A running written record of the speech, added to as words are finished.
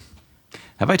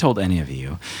have I told any of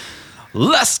you?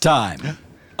 Last time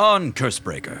on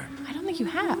Cursebreaker. I don't think you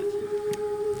have.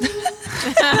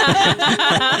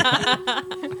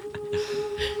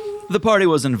 The party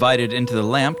was invited into the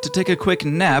lamp to take a quick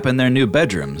nap in their new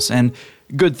bedrooms, and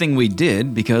good thing we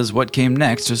did because what came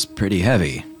next was pretty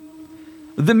heavy.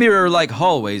 The mirror-like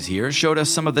hallways here showed us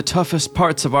some of the toughest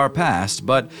parts of our past,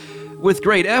 but with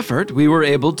great effort, we were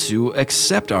able to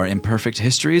accept our imperfect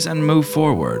histories and move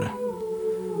forward.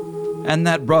 And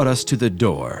that brought us to the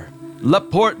door, La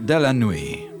Porte de la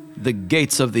Nuit, the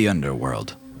gates of the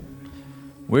underworld.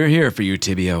 We're here for you,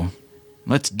 Tibio.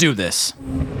 Let's do this.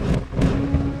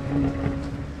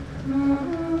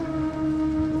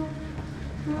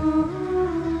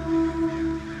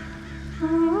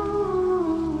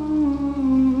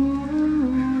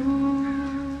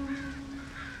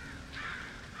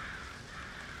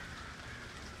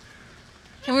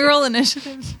 Can we roll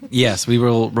initiative? Yes, we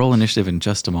will roll initiative in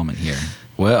just a moment here.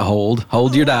 Well,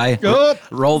 hold your die.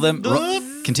 Roll them.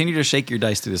 Continue to shake your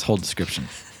dice through this whole description.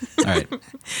 All right.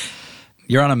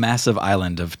 You're on a massive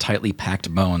island of tightly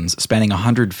packed bones spanning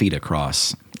 100 feet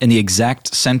across. In the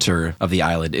exact center of the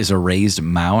island is a raised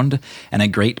mound and a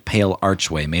great pale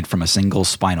archway made from a single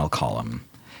spinal column.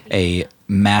 A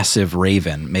massive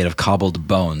raven made of cobbled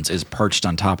bones is perched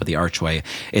on top of the archway.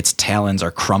 Its talons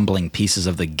are crumbling pieces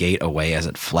of the gate away as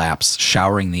it flaps,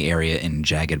 showering the area in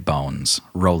jagged bones.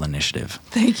 Roll initiative.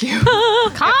 Thank you.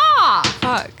 Ka!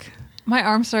 Fuck. My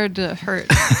arm started to hurt.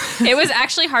 It was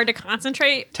actually hard to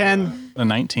concentrate. 10. A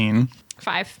 19.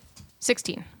 5.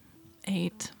 16.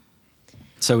 8.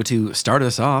 So to start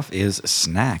us off is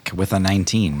Snack with a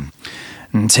 19.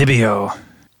 Tibio,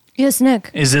 Yes, Nick.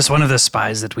 is this one of the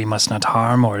spies that we must not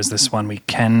harm, or is this one we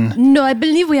can? No, I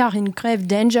believe we are in grave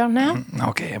danger now.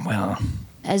 Okay, well,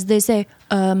 As they say,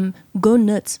 go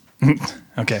nuts.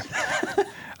 okay.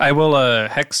 I will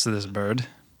hex this bird.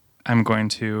 I'm going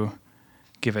to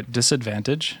give it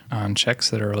disadvantage on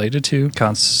checks that are related to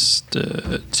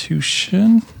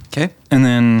Constitution. Okay. And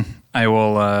then I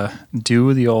will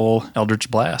do the old Eldritch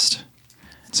Blast.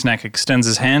 Snack extends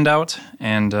his hand out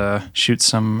and shoots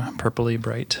some purpley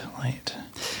bright light.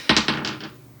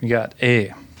 We got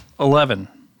a 11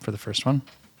 for the first one.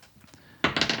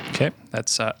 Okay,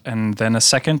 that's and then a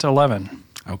second 11.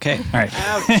 Okay. All right.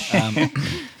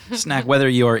 Snack, whether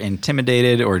you're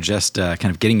intimidated or just kind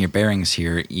of getting your bearings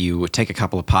here, you take a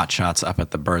couple of pot shots up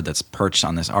at the bird that's perched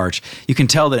on this arch. You can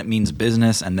tell that it means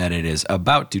business and that it is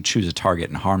about to choose a target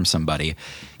and harm somebody.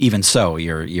 Even so,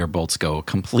 your bolts go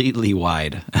completely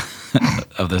wide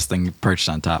of this thing perched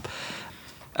on top.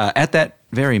 At that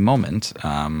very moment,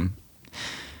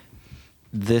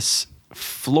 this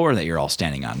floor that you're all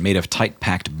standing on, made of tight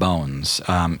packed bones,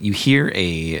 you hear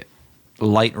a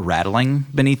light rattling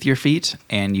beneath your feet,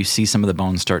 and you see some of the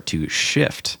bones start to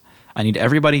shift. I need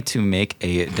everybody to make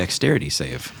a dexterity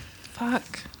save.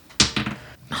 Fuck.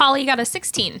 Holly got a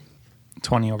 16.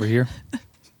 20 over here.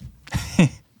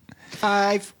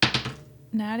 5.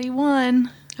 Natty 1.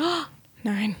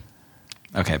 9.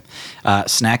 Okay.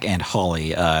 Snack and Holly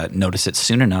notice it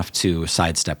soon enough to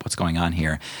sidestep what's going on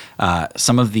here.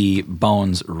 Some of the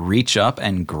bones reach up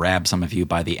and grab some of you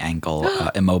by the ankle,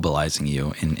 immobilizing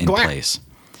you in place.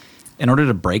 In order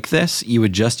to break this, you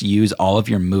would just use all of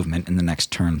your movement in the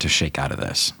next turn to shake out of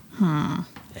this. Yeah,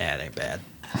 it ain't bad.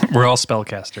 We're all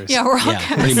spellcasters. Yeah, we're all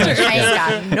Pretty much. I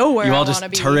ain't got nowhere You all I just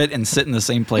wanna be. turret and sit in the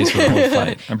same place for the whole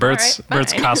fight. And Bert's All right,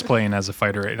 fine. cosplaying as a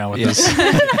fighter right now with Yes. this.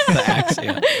 The axe,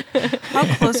 yeah. How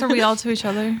close are we all to each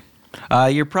other?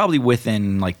 You're probably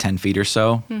within like 10 feet or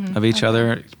so of each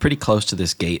other. It's pretty close to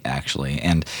this gate, actually.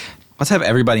 And let's have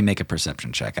everybody make a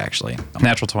perception check, actually.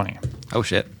 Natural 20. Oh,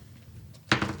 shit.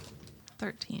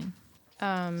 13.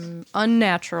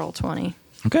 Unnatural 20.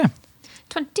 Okay.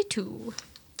 22.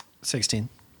 16.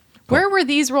 Where were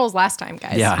these rolls last time,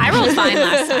 guys? Yeah. I rolled fine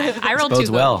last time. I rolled 2 Bodes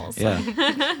good well. rolls. Yeah.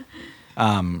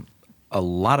 A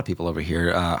lot of people over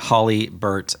here, Holly,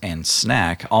 Bert, and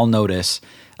Snack, all notice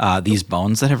these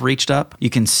bones that have reached up. You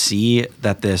can see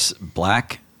that this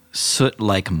black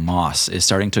soot-like moss is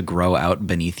starting to grow out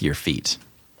beneath your feet.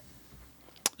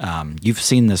 You've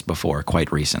seen this before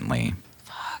quite recently.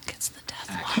 Fuck, it's the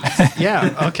death.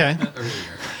 Yeah, okay.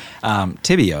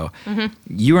 Tibio,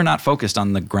 you are not focused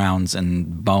on the grounds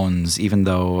and bones, even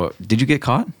though... Did you get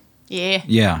caught? Yeah.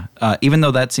 Yeah. Even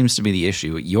though that seems to be the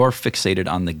issue, you're fixated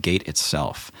on the gate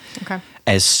itself. Okay.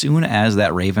 As soon as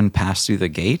that raven passed through the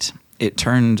gate, it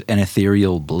turned an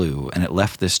ethereal blue, and it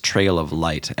left this trail of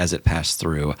light as it passed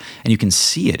through. And you can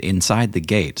see it inside the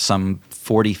gate, some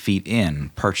 40 feet in,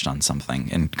 perched on something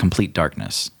in complete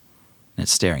darkness. And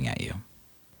it's staring at you.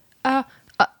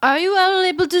 Are you all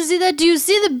able to see that? Do you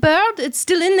see the bird? It's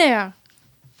still in there.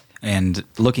 And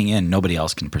looking in, nobody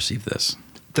else can perceive this.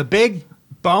 The big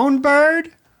bone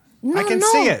bird? No, I can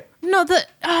no. see it. No,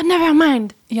 never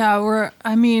mind. Yeah,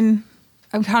 I'm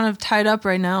kind of tied up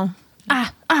right now.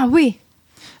 Oui.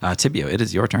 Tibio, it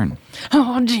is your turn.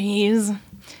 Oh, jeez.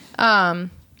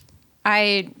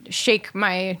 I shake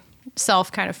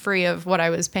myself kind of free of what I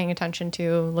was paying attention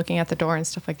to, looking at the door and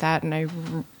stuff like that, and I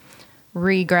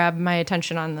re-grab my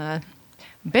attention on the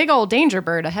big old danger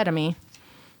bird ahead of me.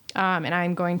 And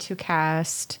I'm going to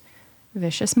cast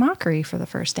Vicious Mockery for the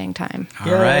first dang time.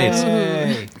 All right.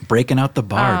 Yay. Breaking out the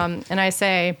bard. And I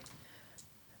say,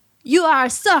 You are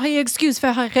sorry excuse for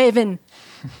a raven.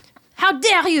 How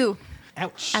dare you?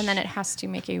 Ouch. and then it has to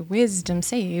make a wisdom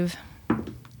save.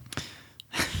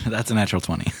 That's a natural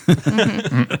 20.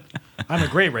 I'm a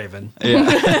great raven.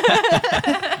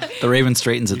 The raven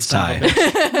straightens its son of tie.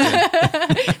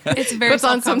 a It's very Puts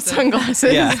on some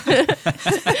self-confident.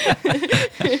 sunglasses.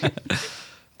 Yeah.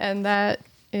 And that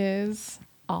is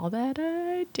all that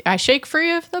I do. I shake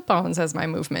free of the bones as my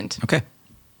movement. Okay.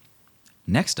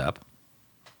 Next up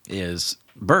is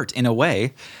Bert. In a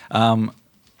way, Don't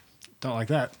like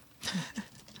that.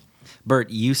 Bert,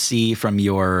 you see from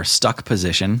your stuck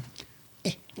position,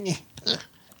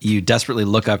 you desperately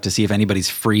look up to see if anybody's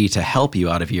free to help you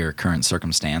out of your current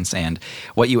circumstance. And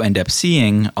what you end up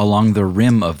seeing along the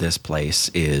rim of this place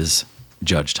is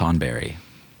Judge Tonberry.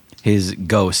 His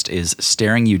ghost is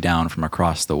staring you down from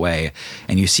across the way,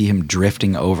 and you see him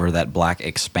drifting over that black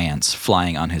expanse,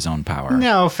 flying on his own power.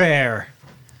 No fair.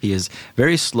 He is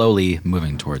very slowly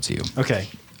moving towards you. Okay.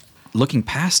 Looking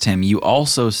past him, you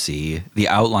also see the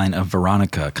outline of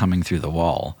Veronica coming through the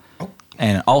wall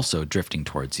and also drifting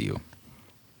towards you.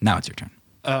 Now it's your turn.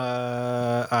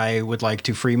 I would like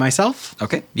to free myself.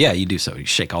 Okay. Yeah, you do so. You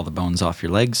shake all the bones off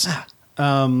your legs.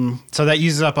 So that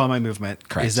uses up all my movement.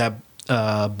 Correct. Is that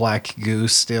black goo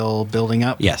still building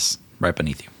up? Yes, right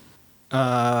beneath you.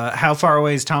 How far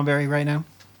away is Tomberry right now?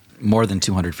 More than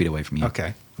 200 feet away from you.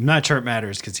 Okay. I'm not sure it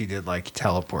matters because he did like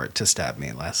teleport to stab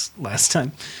me last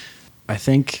time. I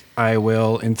think I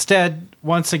will instead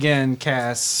once again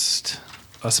cast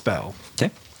a spell. Okay.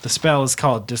 The spell is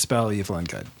called Dispel Evil and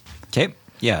Good. Okay.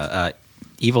 Yeah,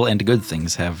 evil and good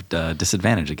things have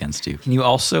disadvantage against you. Can you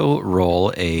also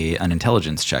roll an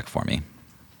intelligence check for me?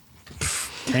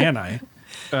 Can I?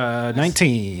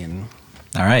 19.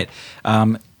 All right.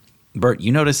 Bert,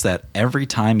 you notice that every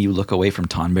time you look away from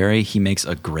Tonberry, he makes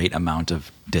a great amount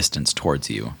of distance towards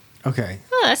you. Okay.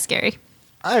 Oh, that's scary.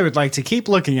 I would like to keep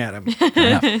looking at him.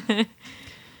 Fair enough.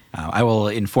 I will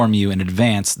inform you in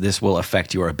advance. This will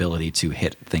affect your ability to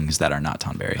hit things that are not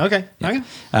Tonberry. Okay. Yeah.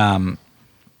 Okay.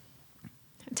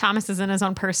 Thomas is in his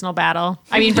own personal battle.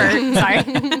 I mean, Bert. Sorry.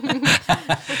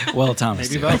 Well, Thomas.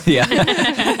 Maybe too. both. Yeah.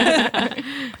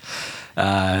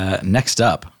 Next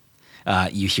up,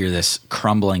 you hear this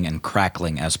crumbling and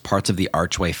crackling as parts of the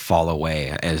archway fall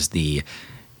away as the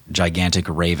gigantic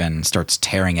raven starts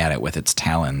tearing at it with its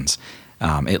talons.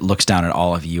 It looks down at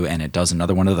all of you, and it does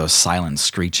another one of those silent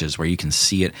screeches where you can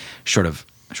see it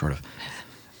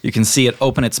you can see it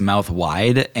open its mouth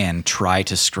wide and try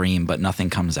to scream, but nothing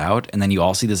comes out. And then you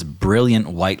all see this brilliant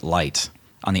white light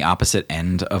on the opposite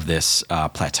end of this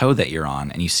plateau that you're on,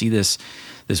 and you see this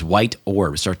white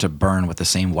orb start to burn with the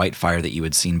same white fire that you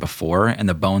had seen before, and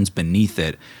the bones beneath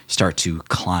it start to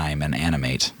climb and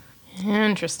animate.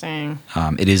 Interesting.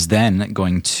 It is then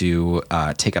going to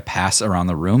take a pass around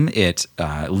the room. It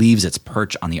leaves its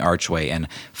perch on the archway and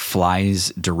flies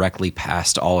directly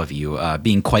past all of you,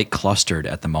 being quite clustered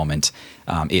at the moment.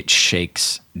 It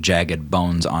shakes jagged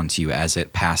bones onto you as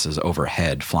it passes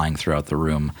overhead, flying throughout the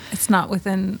room. It's not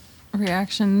within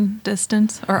reaction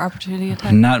distance or opportunity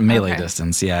attack? Not melee Okay.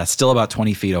 distance, yeah. It's still about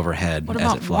 20 feet overhead What as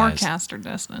about it flies. morecaster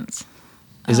distance?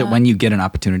 Is it when you get an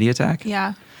opportunity attack?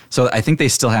 Yeah. So I think they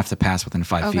still have to pass within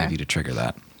 5 feet Okay. of you to trigger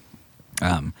that.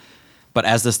 But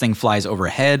as this thing flies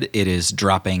overhead, it is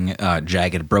dropping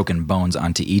jagged, broken bones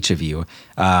onto each of you.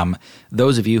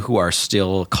 Those of you who are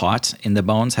still caught in the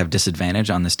bones have disadvantage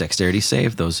on this dexterity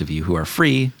save. Those of you who are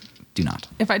free do not.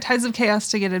 If I Tides of Chaos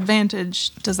to get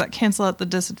advantage, does that cancel out the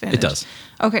disadvantage? It does.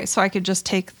 Okay, so I could just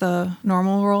take the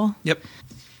normal roll. Yep.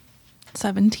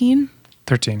 17.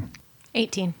 13.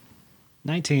 18.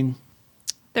 19.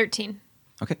 13.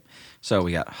 Okay. So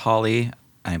we got Holly,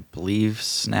 I believe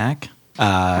Snack.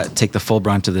 Take the full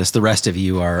brunt of this. The rest of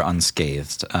you are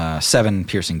unscathed. 7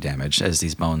 piercing damage as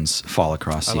these bones fall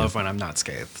across I you. love when I'm not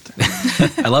scathed.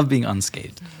 I love being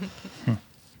unscathed.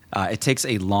 It takes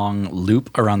a long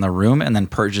loop around the room and then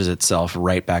purges itself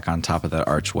right back on top of that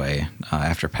archway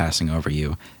after passing over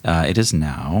you. It is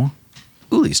now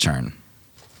Uli's turn.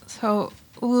 So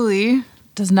Uli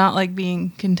does not like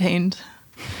being contained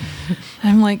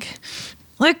I'm like,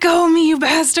 let go of me, you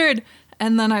bastard.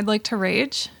 And then I'd like to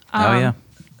rage. Oh, yeah.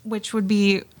 Which would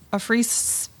be a free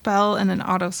spell and an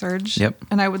auto surge. Yep.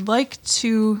 And I would like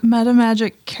to meta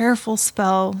magic careful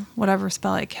spell whatever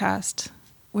spell I cast,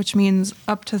 which means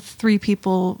up to 3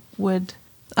 people would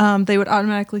they would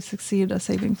automatically succeed a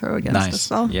saving throw against the Nice.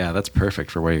 spell. Yeah, that's perfect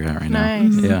for where you're at right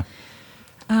Nice. now.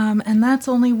 Yeah. And that's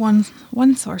only one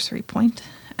sorcery point.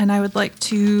 And I would like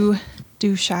to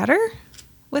do shatter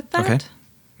with that. Okay.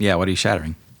 Yeah, what are you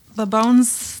shattering? The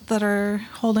bones that are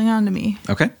holding on to me.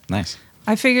 Okay, nice.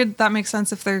 I figured that makes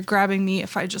sense if they're grabbing me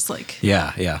if I just like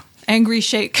Yeah. angry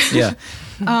shake. Yeah.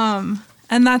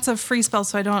 And that's a free spell,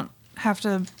 so I don't have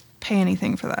to pay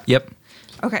anything for that. Yep.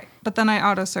 Okay, but then I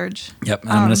auto surge. Yep.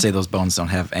 And I'm going to say those bones don't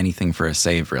have anything for a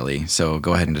save, really. So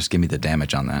go ahead and just give me the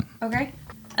damage on that. Okay.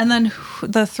 And then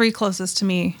the 3 closest to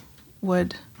me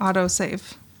would auto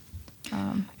save.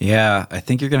 Yeah, I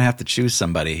think you're going to have to choose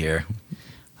somebody here.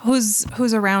 Who's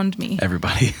around me?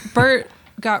 Everybody. Bert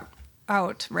got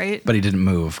out, right? But he didn't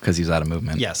move because he's out of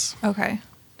movement. Yes. Okay.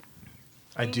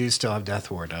 I do still have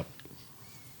Death Ward up.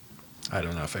 I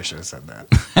don't know if I should have said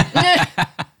that.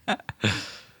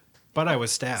 But I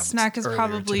was stabbed. Snack is earlier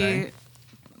probably today.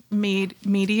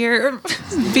 meatier,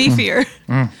 beefier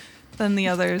than the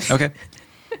others. Okay.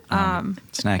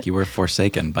 Snack, you were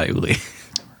forsaken by Uli.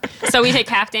 So we take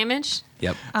half damage,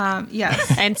 Yep.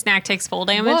 Yes. and Snack takes full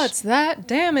damage. What's that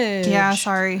damage? Yeah,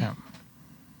 sorry.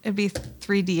 It'd be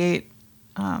 3d8.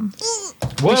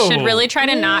 We should really try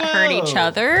to not hurt each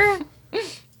other.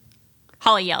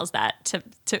 Holly yells that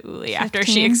to Uli after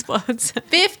she 15. explodes.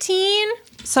 15?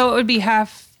 So it would be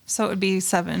half. So it would be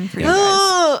 7 for you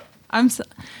guys.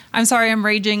 I'm sorry. I'm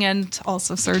raging and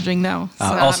also surging now. So,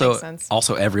 also, makes sense.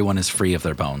 also, everyone is free of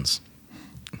their bones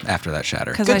after that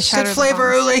shatter. because I Good shattered the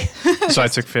flavor, bones. Uli. So I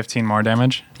took 15 more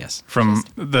damage Yes. from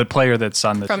the player that's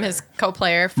on the From chair. his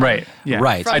co-player. Right. Yeah.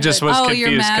 Right. I just From was the- Oh, you're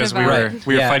confused mad because we about were it.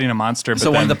 we were Yeah. fighting a monster. But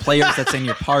So one then, of the players that's in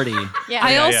your party. Yeah.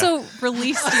 I Yeah, also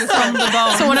released you from the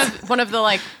bones. So one of the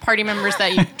like party members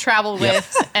that you travel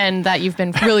with and that you've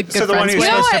been really good So the one friends who's with.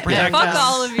 supposed to protect Fuck us.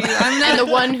 all of you. I'm And not,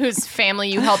 the one whose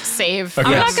family you helped save. I'm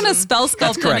Yes. not going to spell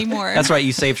That's sculpt correct. anymore. That's right.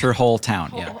 You saved her whole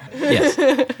town. Yeah. Yes.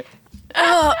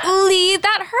 Uli,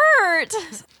 that hurt.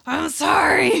 I'm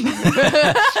sorry.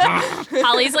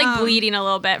 Holly's like bleeding a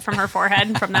little bit from her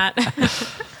forehead from that.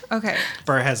 Okay.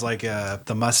 Bert has like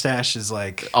the mustache is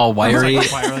like All wiry.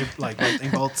 like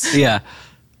lightning bolts. Yeah.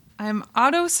 I'm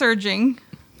auto surging.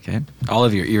 Okay. All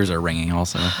of your ears are ringing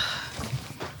also.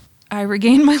 I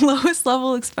regain my lowest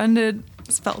level expended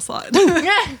spell slot.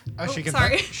 Oh, she can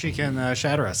sorry. she can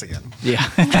shatter us again. Yeah.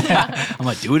 I'm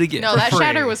like, do it again. No, that free.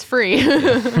 shatter was free.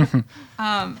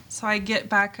 So I get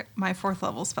back my 4th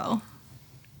level spell.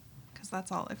 Because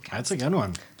that's all I've cast. That's a good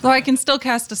one. So I can still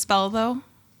cast a spell, though?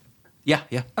 Yeah.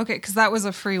 Yeah. Okay, because that was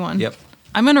a free one. Yep.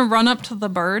 I'm going to run up to the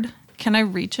bird. Can I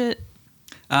reach it?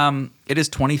 It is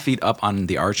 20 feet up on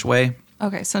the archway.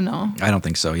 Okay, so no. I don't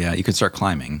think so. Yeah. You could start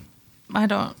climbing. I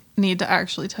don't need to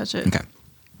actually touch it. Okay.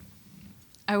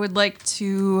 I would like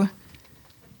to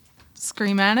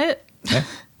scream at it Okay.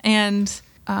 and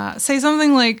say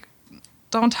something like,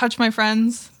 don't touch my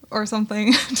friends or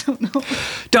something. I don't know.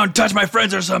 Don't touch my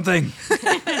friends or something.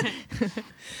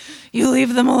 You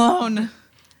leave them alone.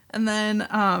 And then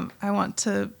I want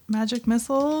to magic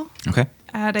missile Okay.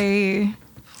 at a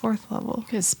 4th level.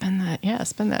 Could spend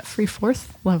that free 4th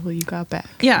level you got back.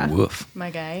 Yeah. Woof.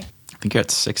 My guy. I think you're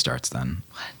at 6 darts then.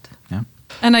 What? Yeah.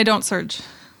 And I don't surge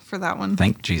for that one.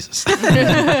 Thank Jesus.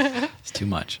 It's too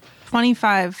much.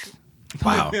 25.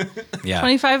 Wow. Yeah.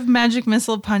 25 magic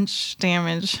missile punch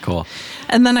damage. Cool.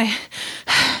 And then I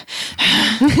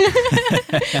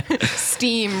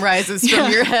Steam rises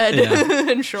from your head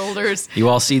and shoulders. You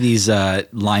all see these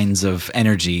lines of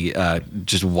energy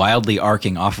just wildly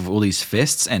arcing off of Uli's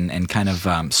fists and kind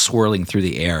of swirling through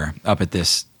the air up at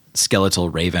this skeletal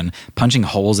raven, punching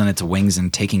holes in its wings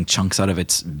and taking chunks out of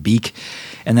its beak.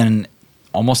 And then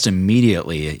almost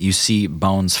immediately, you see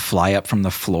bones fly up from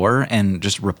the floor and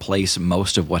just replace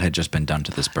most of what had just been done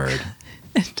to this bird.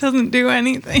 it doesn't do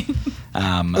anything.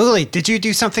 Uli, did you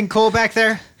do something cool back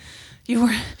there? You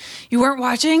weren't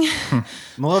watching? I'm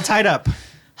a little tied up.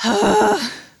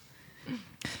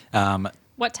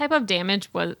 What type of damage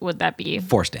would that be?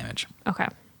 Force damage. Okay.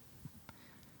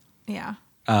 Yeah.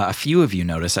 A few of you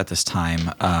notice at this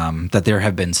time that there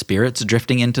have been spirits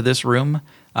drifting into this room.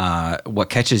 What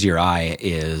catches your eye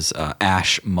is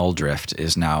Ash Muldrift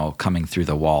is now coming through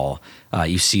the wall.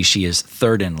 You see she is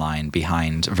 3rd in line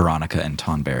behind Veronica and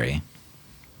Tonberry.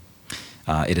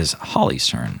 It is Holly's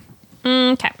turn.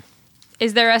 Okay.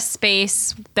 Is there a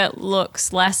space that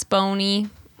looks less bony?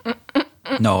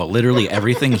 No, literally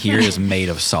everything here is made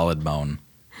of solid bone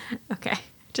Okay,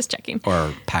 just checking.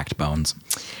 or packed bones.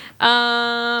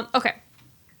 Okay.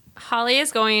 Holly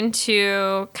is going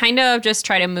to kind of just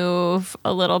try to move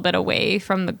a little bit away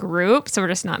from the group, so we're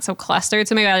just not so clustered.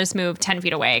 So maybe I'll just move 10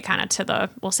 feet away, kind of to the,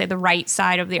 we'll say, the right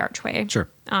side of the archway. Sure.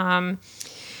 And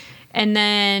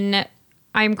then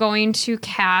I'm going to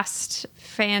cast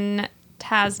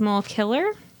Phantasmal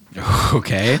Killer.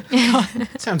 Okay.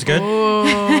 Sounds good.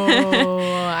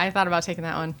 Oh, I thought about taking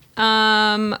that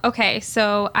one. Okay,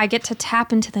 so I get to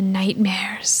tap into the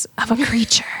nightmares of a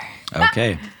creature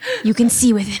Okay. you can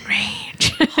see within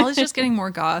range. Holly's just getting more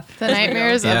goth. The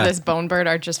nightmares Yeah. of this bone bird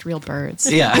are just real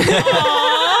birds. Yeah.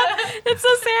 It's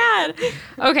so sad.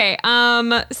 Okay,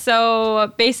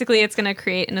 so basically it's going to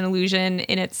create an illusion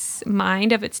in its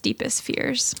mind of its deepest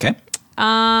fears. Okay.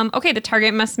 Okay, the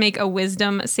target must make a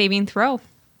wisdom saving throw.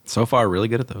 So far, really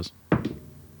good at those.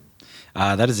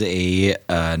 That is a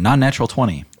non-natural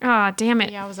 20. Ah, damn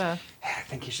it. Yeah, it was a I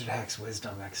think you should hex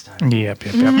wisdom next time. Yep.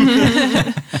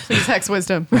 please hex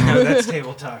wisdom. No, that's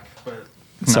table talk. But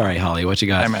Sorry, Holly. What you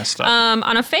got? I messed up.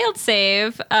 On a failed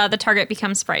save, the target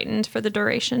becomes frightened for the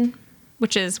duration,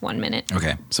 which is 1 minute.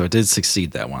 Okay. So it did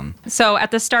succeed that one. So at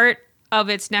the start of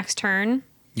its next turn,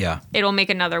 Yeah. it'll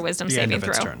make another wisdom the end saving of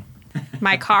its throw. turn.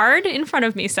 My card in front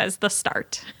of me says the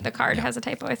start. The card has a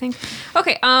typo, I think.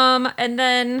 Okay, and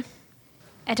then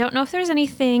I don't know if there's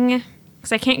anything,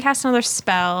 because I can't cast another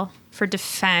spell for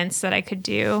defense that I could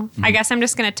do. I guess I'm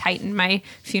just going to tighten my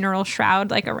funeral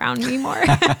shroud like around me more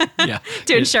Yeah.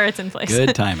 to ensure it's in place.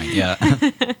 Good timing. Yeah.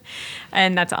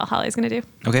 And that's all Holly's going to do.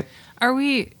 Okay. Are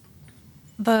we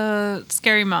the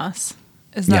scary moss?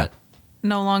 Is Yeah. that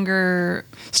no longer?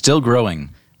 Still growing.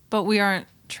 But we aren't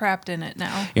trapped in it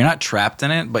now. You're not trapped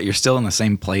in it, but you're still in the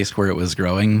same place where it was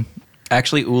growing.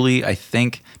 Actually, Uli, I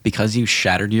think because you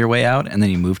shattered your way out and then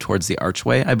you moved towards the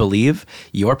archway, I believe,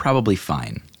 you're probably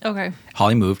fine. Okay.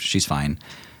 Holly moved. She's fine.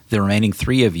 The remaining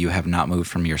 3 of you have not moved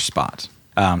from your spot.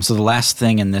 So the last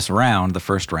thing in this round, the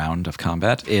first round of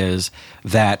combat, is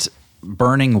that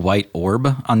burning white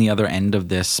orb on the other end of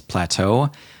this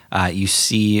plateau. You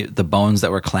see the bones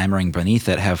that were clamoring beneath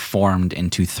it have formed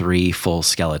into 3 full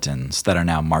skeletons that are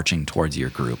now marching towards your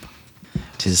group.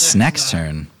 Tis Snack's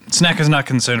turn. Snack is not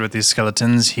concerned with these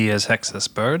skeletons. He has hexed this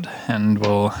bird and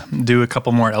will do a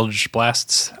couple more Eldritch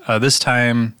Blasts. This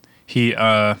time he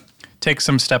takes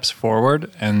some steps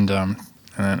forward and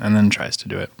then tries to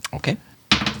do it. Okay.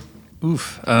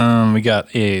 Oof. We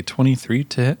got a 23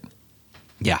 to hit.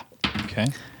 Yeah. Okay.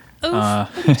 What are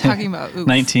you talking about? Oof.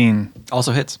 19.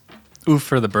 Also hits. Oof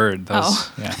for the bird. That was,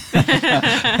 Oh.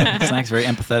 yeah. Snack's very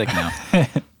empathetic now.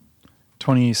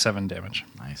 27 damage.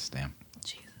 Nice. Damn.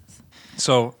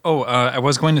 So, I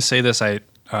was going to say this. I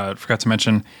forgot to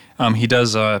mention. He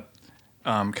does kind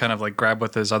of like grab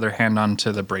with his other hand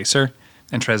onto the bracer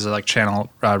and tries to like channel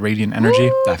radiant energy.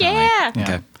 Definitely. Yeah. Yeah.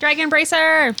 Okay. Dragon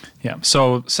Bracer. Yeah.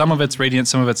 So some of it's radiant,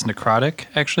 some of it's necrotic,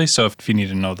 actually. So if you need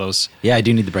to know those. Yeah, I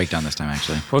do need the breakdown this time,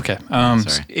 actually. Okay.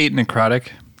 Sorry. 8 necrotic,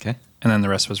 Okay. and then the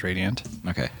rest was radiant.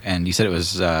 Okay. And you said it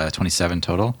was 27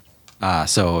 total?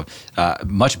 So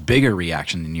much bigger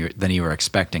reaction than you were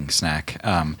expecting, Snack.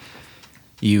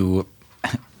 You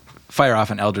fire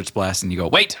off an Eldritch Blast and you go,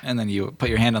 wait! And then you put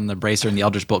your hand on the bracer and the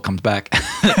Eldritch Bolt comes back.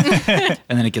 And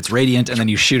then it gets radiant and then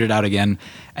you shoot it out again.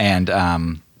 And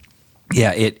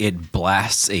it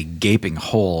blasts a gaping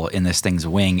hole in this thing's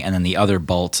wing and then the other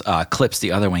bolt clips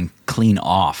the other wing clean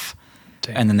off.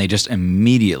 Dang. And then they just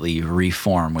immediately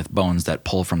reform with bones that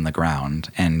pull from the ground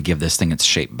and give this thing its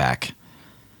shape back.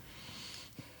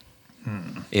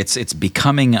 It's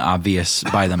becoming obvious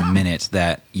by the minute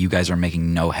that you guys are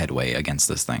making no headway against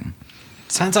this thing.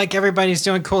 sounds like everybody's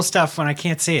doing cool stuff when I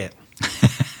can't see it.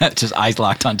 Just eyes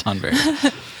locked on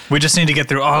Tunberry. We just need to get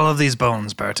through all of these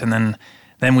bones, Bert, and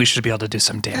then we should be able to do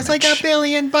some damage. There's like a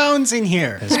billion bones in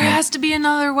here. There has to be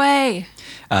another way.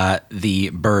 The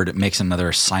bird makes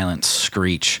another silent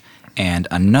screech, and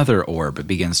another orb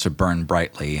begins to burn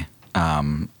brightly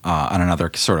on another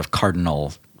sort of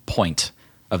cardinal point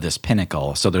of this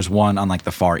pinnacle. So there's one on like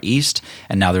the far east,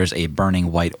 and now there's a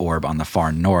burning white orb on the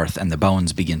far north, and the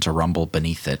bones begin to rumble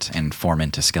beneath it and form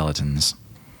into skeletons.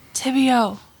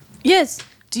 Tibio, Yes.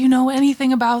 do you know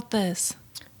anything about this?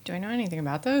 Do I know anything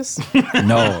about this?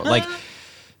 No, like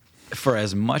for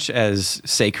as much as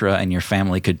Sakura and your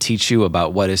family could teach you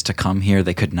about what is to come here,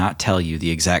 they could not tell you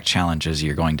the exact challenges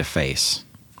you're going to face.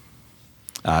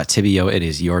 Tibio, it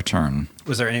is your turn.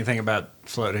 Was there anything about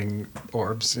floating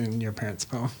orbs in your parents'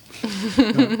 poem?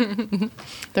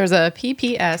 There's a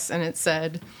PPS and it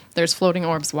said, "There's floating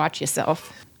orbs. Watch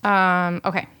yourself."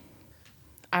 Okay.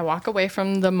 I walk away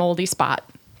from the moldy spot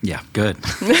Yeah, good.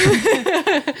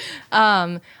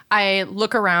 I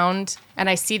look around and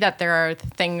I see that there are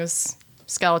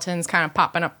skeletons kind of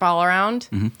popping up all around.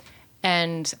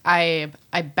 And I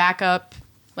back up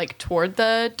like toward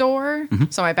the door,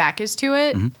 so my back is to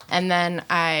it. And then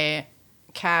I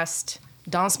cast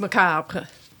Danse Macabre.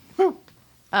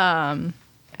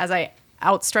 As I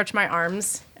outstretch my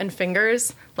arms and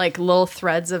fingers, like little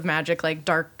threads of magic, like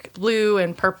dark blue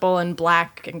and purple and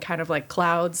black and kind of like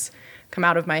clouds come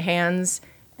out of my hands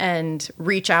and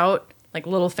reach out like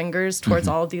little fingers towards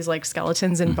all of these like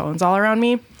skeletons and bones all around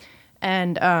me.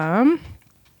 And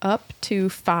up to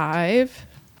 5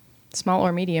 small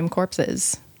or medium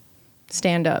corpses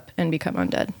stand up and become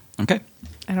undead. Okay.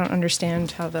 I don't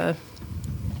understand how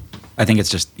I think it's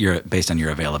just based on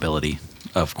your availability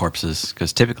of corpses,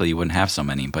 because typically you wouldn't have so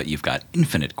many, but you've got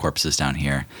infinite corpses down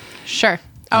here. Sure.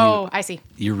 Oh, I see.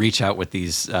 You reach out with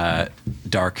these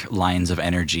dark lines of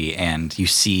energy, and you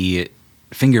see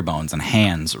finger bones and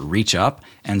hands reach up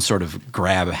and sort of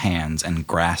grab hands and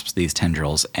grasp these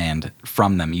tendrils, and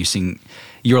from them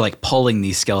you're like pulling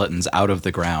these skeletons out of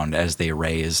the ground as they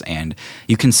raise, and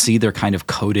you can see they're kind of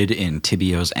coated in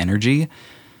Tibio's energy.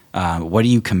 What do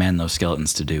you command those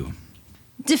skeletons to do?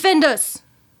 Defend us.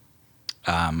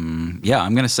 Yeah,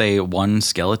 I'm going to say one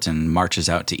skeleton marches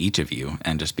out to each of you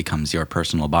and just becomes your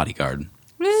personal bodyguard.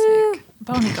 Sick.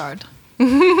 Bodyguard.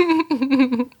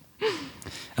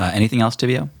 Anything else,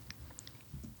 Tibio?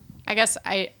 I guess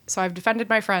so I've defended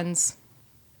my friends.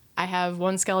 I have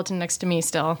one skeleton next to me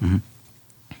still.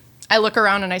 I look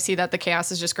around and I see that the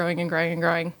chaos is just growing and growing and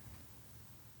growing.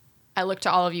 I look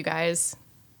to all of you guys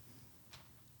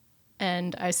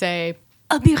and I say,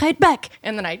 I'll be right back.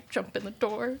 and then I jump in the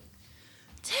door.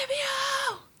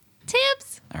 Tibio!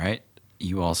 Tibbs. All right.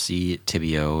 You all see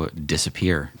Tibio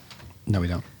disappear. No, we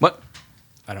don't. What?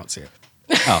 I don't see it.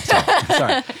 Oh,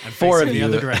 sorry. 4 of the you.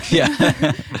 other direction.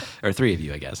 Yeah. Or 3 of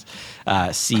you, I guess.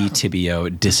 See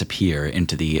Tibio disappear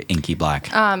into the inky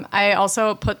black. I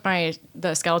also put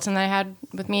the skeleton that I had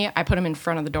with me, I put him in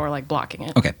front of the door, like blocking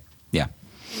it. Okay. Yeah.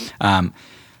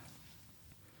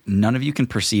 None of you can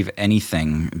perceive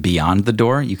anything beyond the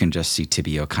door. You can just see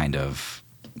Tibio kind of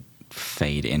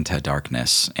fade into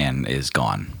darkness and is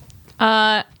gone.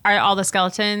 Are all the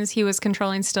skeletons he was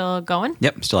controlling still going?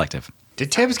 Yep, still active.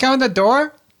 Did Tibbs go in the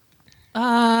door?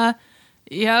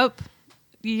 Yep.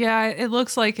 Yeah, it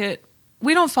looks like it.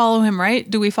 We don't follow him, right?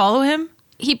 Do we follow him?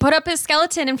 He put up his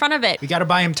skeleton in front of it. We got to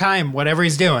buy him time, whatever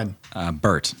he's doing.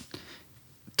 Bert,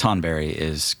 Tonberry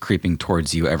is creeping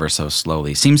towards you ever so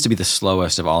slowly. Seems to be the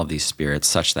slowest of all of these spirits,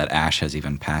 such that Ash has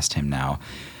even passed him now.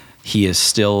 He is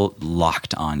still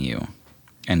locked on you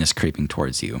and is creeping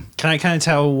towards you. Can I kind of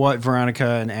tell what Veronica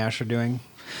and Ash are doing?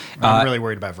 I'm really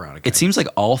worried about Veronica. It seems like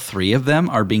all 3 of them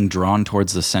are being drawn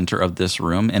towards the center of this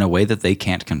room in a way that they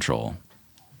can't control.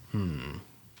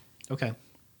 Okay.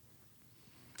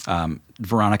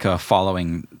 Veronica,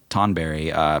 following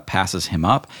Tonberry, passes him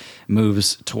up,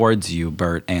 moves towards you,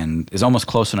 Bert, and is almost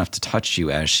close enough to touch you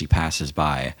as she passes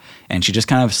by. And she just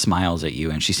kind of smiles at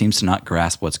you, and she seems to not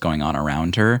grasp what's going on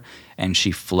around her. And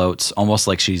she floats almost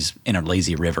like she's in a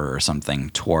lazy river or something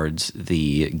towards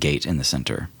the gate in the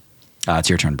center. It's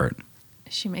your turn, Bert.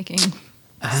 Is she making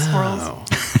swirls?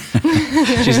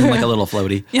 She's in like a little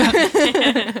floaty.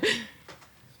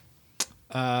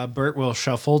 Bert will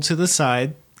shuffle to the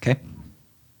side, Okay.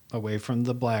 away from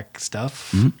the black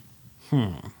stuff.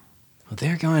 Well,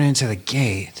 they're going into the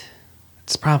gate.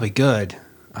 It's probably good.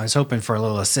 I was hoping for a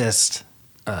little assist.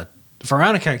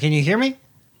 Veronica, can you hear me?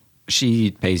 She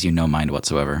pays you no mind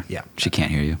whatsoever. Yeah. She can't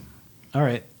hear you. All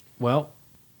right. Well,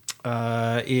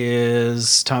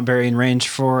 is Tonberry in range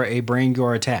for a brain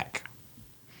gore attack?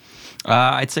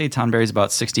 I'd say Tonberry's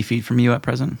about 60 feet from you at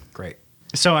present. Great.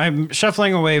 So I'm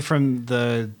shuffling away from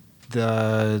the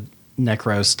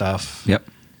necro stuff. Yep.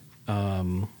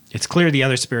 It's clear the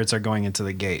other spirits are going into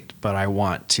the gate, but I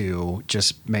want to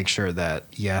just make sure that,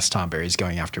 yes, Tonberry's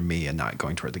going after me and not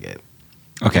going toward the gate.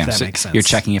 Okay, If that so makes sense. you're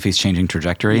checking if he's changing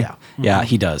trajectory? Yeah. Yeah,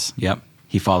 he does. Yep.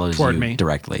 He follows Toward you me.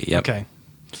 directly. Yep. Okay.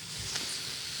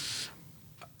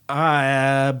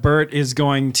 Bert is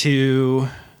going to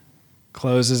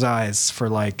close his eyes for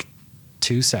like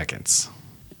 2 seconds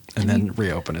and then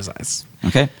reopen his eyes.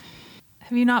 Okay.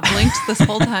 Have you not blinked this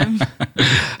whole time?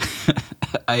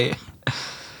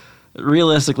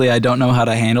 Realistically, I don't know how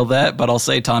to handle that, but I'll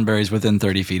say Tonberry's within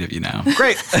 30 feet of you now.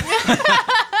 Great.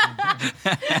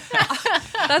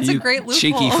 That's You a great loophole.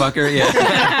 cheeky fucker.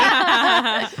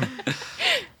 Yeah.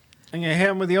 I'm going to hit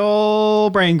him with the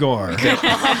old brain gore.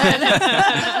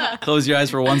 Close your eyes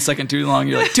for 1 second too long.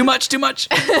 You're like, too much, too much.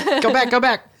 Go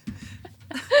back.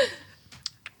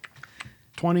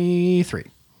 23.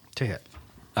 to hit.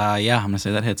 Yeah, I'm gonna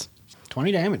say that hits.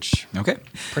 20 damage. Okay.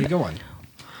 Pretty good one.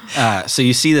 So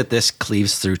you see that this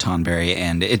cleaves through Tonberry,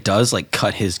 and it does like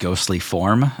cut his ghostly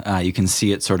form. You can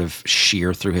see it sort of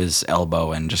shear through his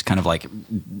elbow and just kind of like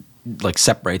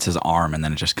separates his arm, and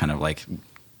then it just kind of like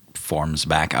forms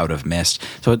back out of mist.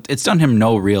 So it's done him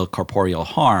no real corporeal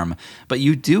harm, but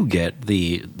you do get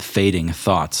the fading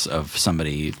thoughts of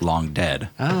somebody long dead.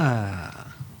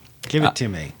 Give it to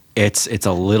me. It's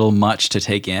a little much to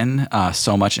take in,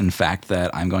 so much in fact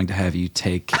that I'm going to have you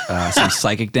take some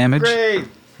psychic damage. Great.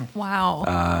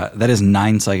 Wow. That is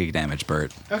 9 psychic damage,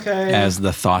 Bert. Okay. As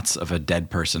the thoughts of a dead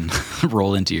person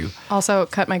roll into you. Also,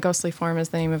 Cut My Ghostly Form is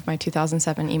the name of my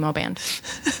 2007 emo band.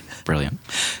 Brilliant.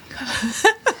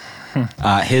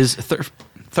 His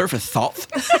Thurfith Thoth.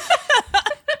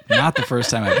 Not the first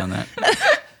time I've done that.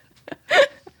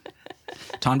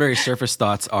 Tonberry's surface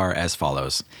thoughts are as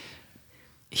follows.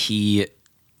 He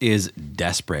is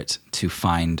desperate to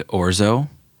find Orzo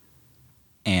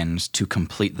and to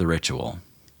complete the ritual.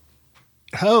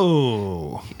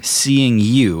 Oh. Seeing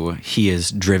you, he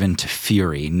is driven to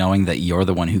fury, knowing that you're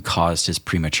the one who caused his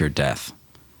premature death.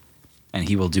 And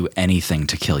he will do anything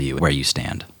to kill you where you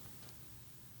stand.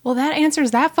 Well, that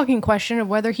answers that fucking question of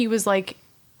whether he was like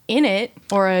in it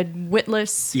or a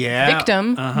witless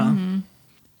victim.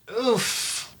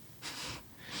 Oof.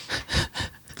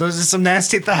 Those are some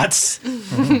nasty thoughts.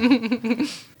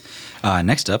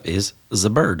 Next up is the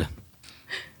bird.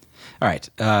 All right.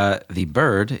 The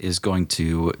bird is going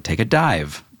to take a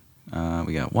dive.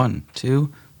 We got 1,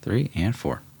 2, 3, and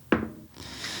 4.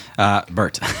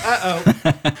 Bert.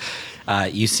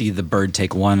 You see the bird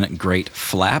take one great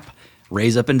flap,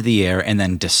 raise up into the air, and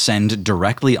then descend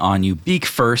directly on you, beak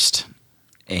first,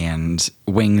 and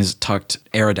wings tucked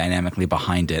aerodynamically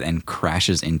behind it, and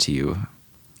crashes into you.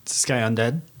 Is this guy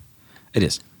undead? It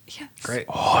is. Yes. Great.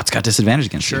 Oh, it's got disadvantage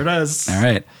against you. Sure does. All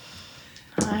right.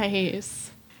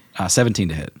 Nice. 17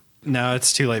 to hit. No,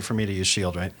 it's too late for me to use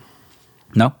shield, right?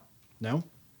 No? No?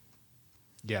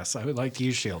 Yes, I would like to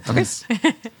use shield. Okay.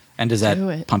 And does that Do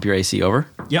it. pump your AC over?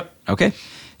 Yep. Okay.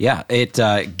 Yeah, it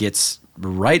gets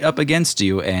right up against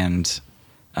you, and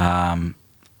I'm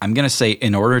going to say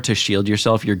in order to shield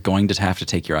yourself, you're going to have to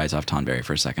take your eyes off Tonberry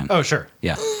for a second. Oh, sure.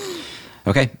 Yeah.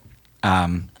 Okay.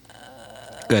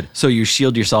 Good. So you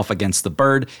shield yourself against the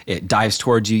bird. It dives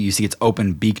towards you. You see its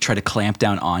open beak try to clamp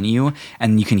down on you,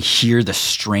 and you can hear the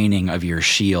straining of your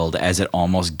shield as it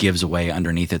almost gives away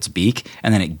underneath its beak,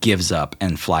 and then it gives up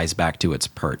and flies back to its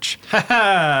perch.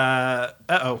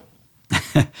 Uh-oh.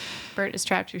 Bert is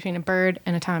trapped between a bird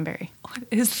and a Tonberry. What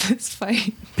is this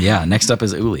fight? Yeah. Next up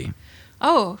is Uli.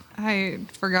 Oh, I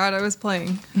forgot I was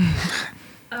playing.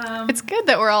 It's good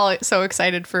that we're all so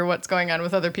excited for what's going on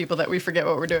with other people that we forget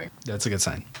what we're doing. That's a good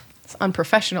sign. It's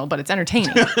unprofessional, but it's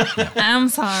entertaining. I'm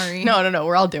sorry. No,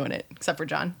 we're all doing it, except for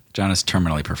John. John is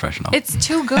terminally professional. It's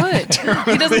too good.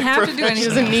 He doesn't have to do He anything.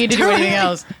 doesn't need to do anything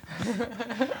else.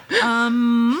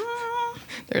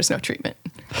 There's no treatment.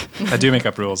 I do make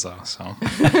up rules though, so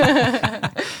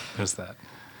there's that.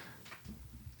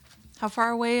 How far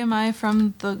away am I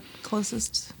from the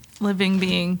closest living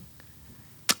being?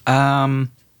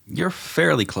 You're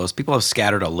fairly close. People have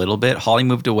scattered a little bit. Holly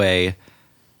moved away.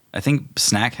 I think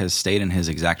Snack has stayed in his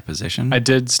exact position. I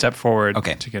did step forward.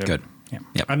 Okay, to get good. it. Yeah.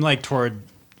 Yep. I'm like toward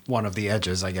one of the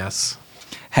edges, I guess.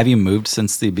 Have you moved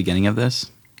since the beginning of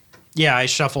this? Yeah, I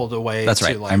shuffled away. That's to,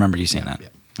 right. like- I remember you saying yeah, that.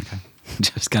 yeah. Okay.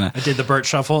 Just kind I of did the Burt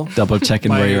shuffle. double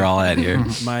checking where you're all at here.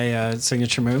 My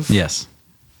signature move. Yes.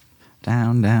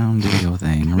 Down, down, do your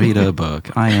thing. Read a book.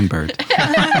 I am Bert.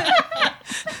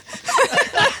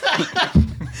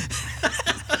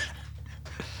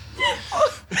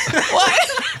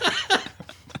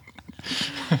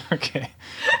 Okay.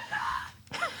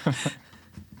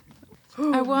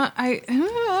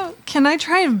 Can I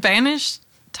try and banish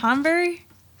Tonberry?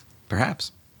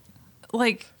 Perhaps.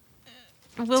 Like,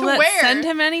 will To that where? send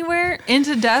him anywhere?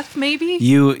 Into death, maybe?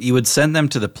 You would send them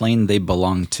to the plane they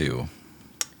belong to.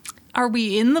 Are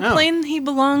we in the Oh. plane he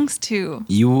belongs to?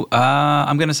 You,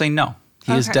 I'm going to say no.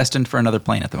 He is Okay. destined for another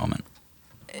plane at the moment.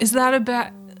 Is that a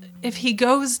bad... If he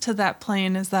goes to that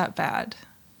plane, is that bad?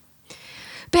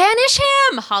 Banish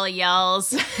him! Holly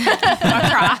yells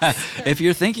across. If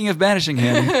you're thinking of banishing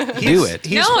him, do it.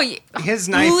 His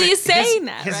knife. Uli is his- saying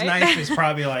that, His right? knife is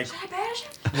probably like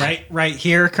right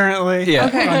here currently. Yeah.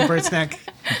 Okay. On Bert's neck.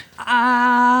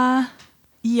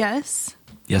 Yes.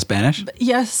 Yes, banish?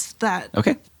 Yes, that.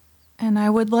 Okay. And I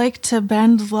would like to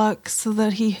bend luck so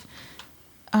that he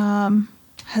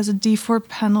has a D4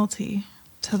 penalty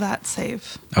to that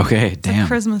save. Okay, It's damn. a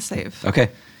charisma save. Okay.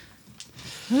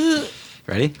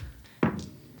 Ready?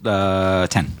 10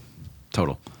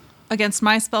 total. against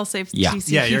my spell save Yeah.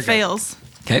 DC, Yeah, he you're good. fails.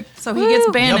 Okay. So he gets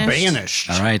You're banished. banished.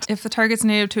 All right. If the target's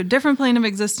native to a different plane of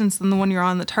existence than the one you're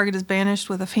on, the target is banished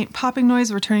with a faint popping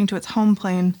noise, returning to its home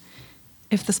plane.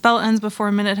 If the spell ends before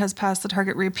a minute has passed, the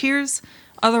target reappears.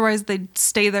 Otherwise, they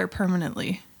stay there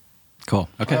permanently. Cool.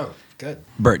 Okay. Oh, good.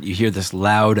 Bert, you hear this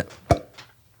loud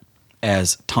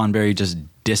as Tonberry just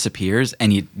disappears,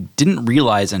 and you didn't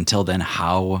realize until then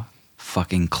how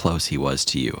fucking close he was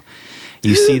to you.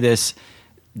 You see this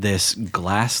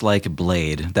glass-like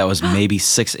blade that was maybe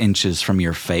 6 inches from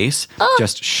your face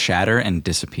just shatter and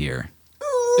disappear.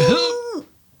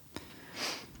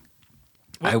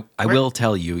 I will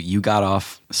tell you, you got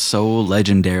off so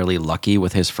legendarily lucky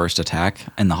with his first attack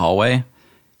in the hallway.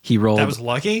 He rolled. That was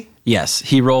lucky? Yes,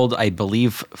 he rolled, I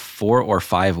believe, 4 or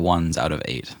 5 ones out of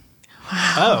 8.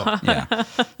 Oh. Yeah.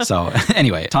 So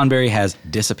anyway, Tonberry has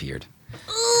disappeared.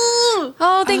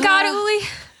 Oh, thank God, Uli.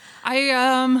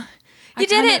 I You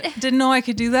did kinda it. Didn't know I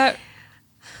could do that.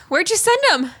 Where'd you send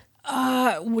him?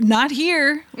 Not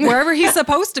here. Wherever he's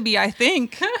supposed to be, I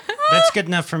think. That's good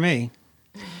enough for me.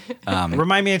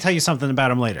 Remind me to tell you something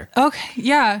about him later. Okay,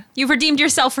 yeah. You've redeemed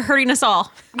yourself for hurting us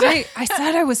all. I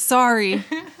said I was sorry.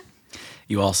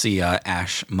 You all see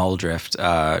Ash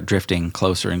Muldrift drifting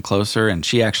closer and closer, and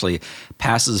she actually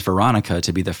passes Veronica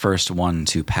to be the first one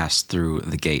to pass through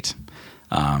the gate.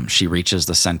 She reaches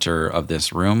the center of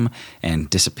this room and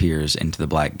disappears into the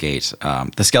black gate.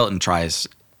 The skeleton tries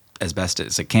as best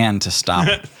as it can to stop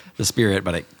the spirit,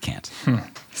 but it can't.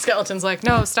 Skeleton's like,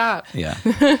 no, stop. Yeah.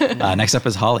 Next up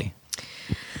is Holly.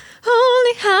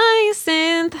 Holy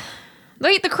Hyacinth.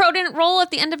 Wait, the crow didn't roll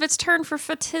at the end of its turn for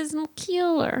Phantasmal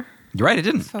Killer. You're right, it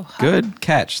didn't. Good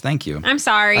catch. Thank you. I'm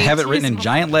sorry. I have it written in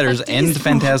giant letters, End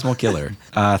Phantasmal Killer.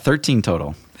 13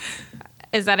 total.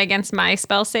 Is that against my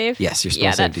spell save? Yes, your spell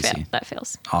yeah, save that DC. that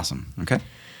fails. Awesome. Okay.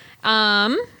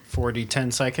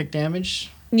 4d10 psychic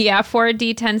damage. Yeah,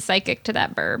 4d10 psychic to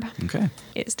that burb Okay.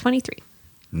 is 23.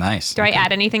 Nice. Do I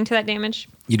add anything to that damage?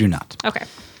 You do not. Okay.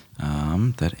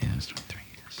 That is 23.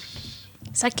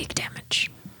 Psychic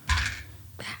damage.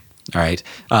 All right.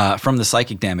 From the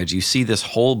psychic damage, you see this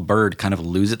whole bird kind of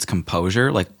lose its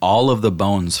composure. Like all of the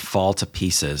bones fall to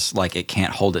pieces, like it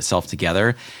can't hold itself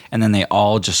together. And then they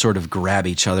all just sort of grab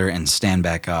each other and stand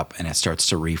back up, and it starts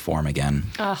to reform again.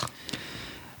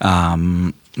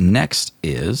 Next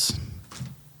is.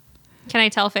 Can I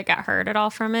tell if it got hurt at all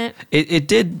from it? It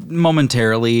did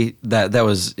momentarily. That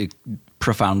was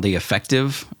profoundly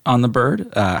effective on the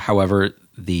bird. However,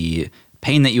 the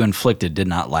pain that you inflicted did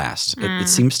not last. It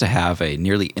seems to have a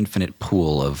nearly infinite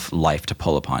pool of life to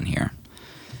pull upon here.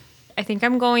 I think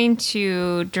I'm going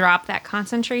to drop that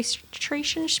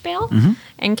concentration spell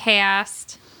and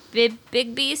cast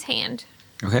Big B's hand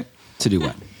Okay. To do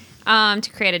what? to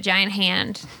create a giant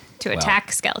hand to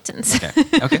attack skeletons.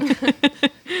 Okay.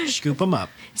 Scoop them up.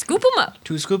 Scoop them up.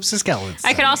 2 scoops of skeletons.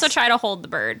 I could also try to hold the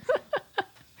bird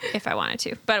if I wanted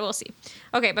to, but we'll see.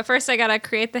 Okay, but first I gotta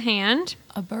create the hand.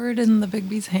 A bird in the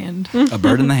Bigby's hand. A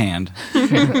bird in the hand.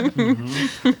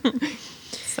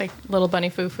 It's like little bunny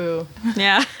foo-foo.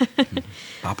 Yeah.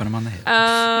 Popping him on the head.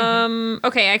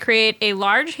 Okay, I create a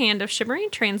large hand of shimmering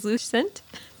translucent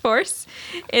force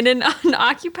in an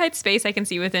unoccupied space I can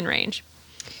see within range.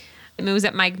 It moves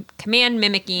at my command,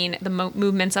 mimicking the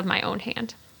movements of my own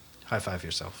hand. High five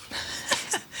yourself.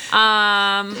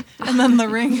 And then the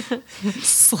ring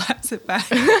slaps it back.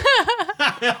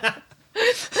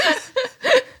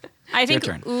 I think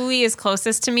turn. Uli is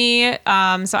closest to me, so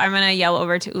I'm gonna yell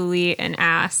over to Uli and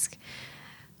ask,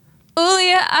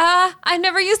 Uli, I've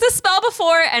never used this spell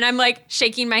before, and I'm like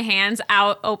shaking my hands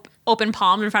out, open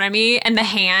palm in front of me, and the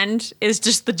hand is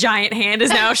just the giant hand is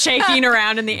now shaking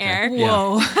around in the air.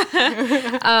 Whoa.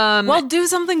 Well, do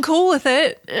something cool with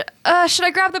it. Should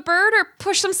I grab the bird or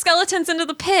push some skeletons into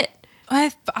the pit?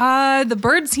 The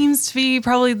bird seems to be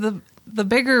probably the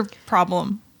bigger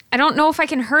problem. I don't know if I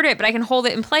can hurt it, but I can hold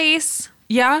it in place.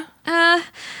 Yeah? Okay.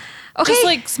 Just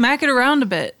like smack it around a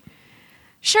bit.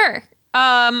 Sure.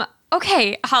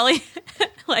 Okay, Holly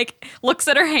like looks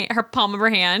at her palm of her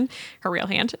hand, her real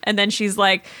hand, and then she's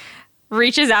like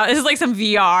reaches out. This is like some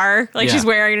VR, like Yeah. she's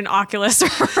wearing an Oculus or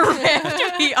Rift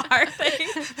VR thing,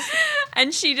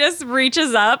 and she just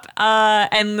reaches up,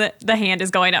 and the hand is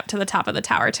going up to the top of the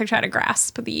tower to try to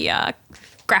grasp the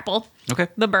grapple Okay.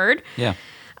 the bird. Yeah.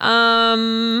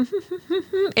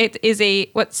 It is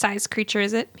what size creature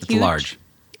is it? It's large.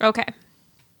 Okay.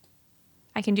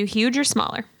 I can do huge or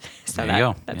smaller. So There you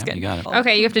go. That's Yeah, good. you got it.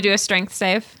 Okay, you have to do a strength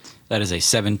save. That is a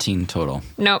 17 total.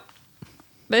 Nope.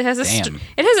 But it has a Damn.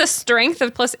 it has a strength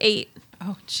of +8.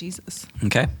 Oh, Jesus.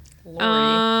 Okay.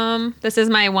 This is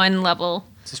my 1 level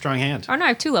It's a strong hand. Oh no, I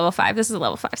have 2 level 5. This is a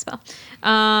level 5 spell.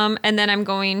 And then I'm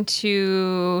going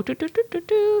to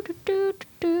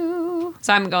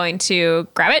So I'm going to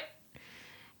grab it,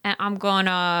 and I'm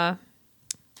gonna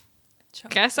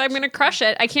guess I'm gonna crush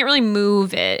it. I can't really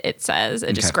move it. It says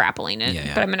just Okay. grappling it,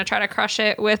 Yeah. but I'm gonna try to crush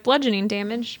it with bludgeoning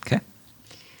damage. Okay.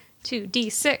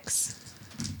 2d6.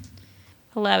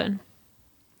 11.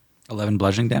 11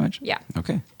 bludgeoning damage? Yeah.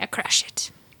 Okay. I crush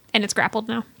it, and it's grappled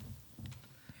now.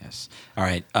 Yes. All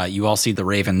right. You all see the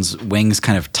raven's wings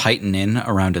kind of tighten in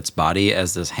around its body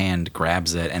as this hand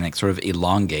grabs it, and it sort of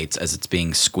elongates as it's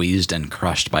being squeezed and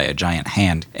crushed by a giant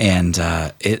hand. And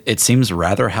it seems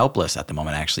rather helpless at the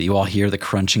moment, actually. You all hear the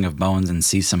crunching of bones and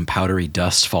see some powdery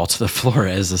dust fall to the floor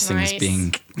as this thing is Nice.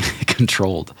 being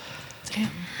controlled.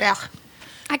 Yeah.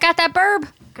 I got that burb.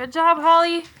 Good job,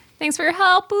 Holly. Thanks for your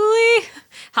help, Uli.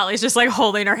 Holly's just like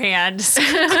holding her hand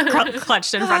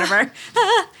clutched in front of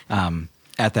her.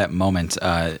 At that moment,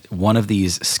 one of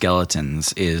these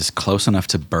skeletons is close enough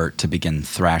to Bert to begin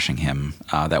thrashing him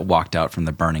that walked out from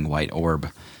the burning white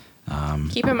orb.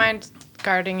 Keep in mind,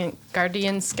 guardian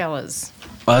skellas.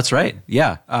 Oh, that's right.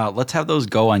 Yeah. Let's have those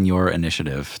go on your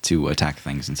initiative to attack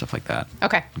things and stuff like that.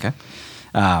 Okay. Okay.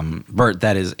 Bert,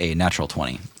 that is a natural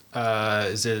 20.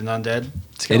 Is it an undead?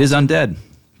 It is undead.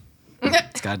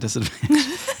 It's got a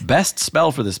disadvantage. Best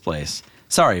spell for this place.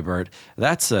 Sorry, Bert.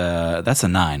 That's a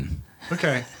 9.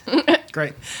 Okay.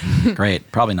 Great. Great.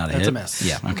 Probably not a That's hit. a miss.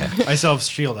 Yeah. Okay. I still have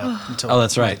shield up until Oh,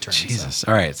 that's my right. turn, Jesus.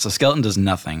 All right. So skeleton does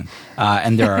nothing,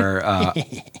 and there are.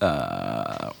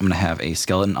 I'm gonna have a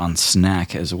skeleton on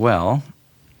Snack as well.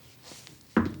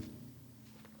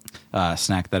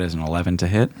 Snack, that is an 11 to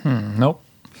hit. Nope.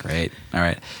 Great. All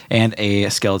right, and a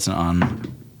skeleton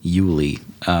on Yuli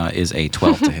is a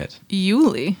 12 to hit.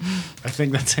 Yuli. I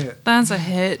think that's it. That's a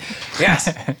hit.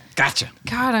 Yes. Gotcha.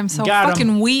 God, I'm so Got 'em.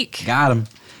 fucking weak. Got him.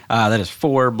 That is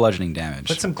 4 bludgeoning damage.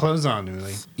 Put some clothes on,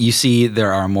 Uli. You see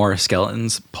there are more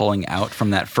skeletons pulling out from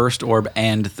that first orb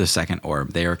and the second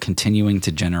orb. They are continuing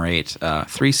to generate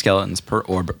 3 skeletons per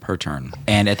orb per turn.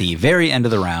 And at the very end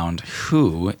of the round,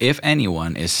 who, if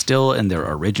anyone, is still in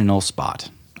their original spot?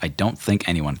 I don't think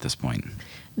anyone at this point.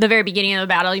 The very beginning of the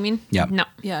battle, you mean? Yeah. No.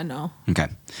 Yeah, no. Okay.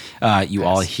 You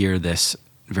all hear this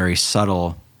very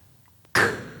subtle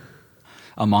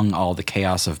among all the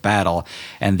chaos of battle,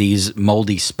 and these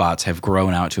moldy spots have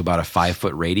grown out to about a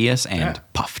 5-foot radius and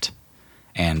puffed,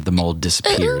 and the mold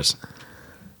disappears.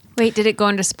 Wait, did it go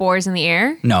into spores in the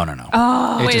air? No.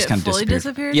 Oh, wait, it kinda fully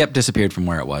disappeared? Yep, disappeared from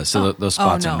where it was. So those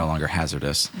spots no. are no longer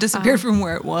hazardous. Disappeared from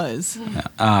where it was.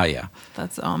 Yeah.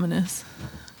 That's ominous.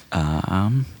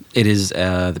 It is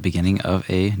the beginning of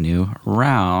a new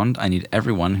round. I need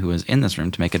everyone who is in this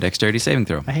room to make a dexterity saving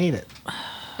throw. I hate it.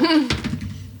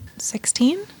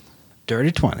 16?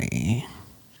 Dirty 20.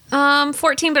 14,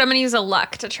 but I'm going to use a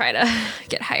luck to try to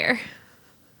get higher.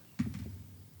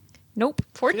 Nope, I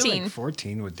feel 14. like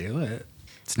 14 would do it.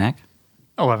 Snack?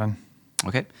 11.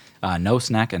 Okay. No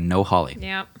Snack and no Holly.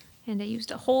 Yep. And I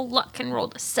used a whole luck and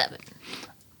rolled a 7.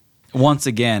 Once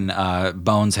again,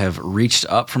 bones have reached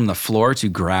up from the floor to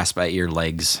grasp at your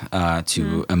legs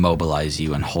to immobilize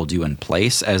you and hold you in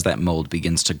place as that mold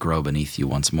begins to grow beneath you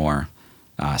once more.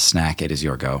 Snack, it is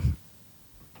your go.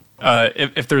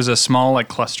 If there's a small like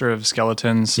cluster of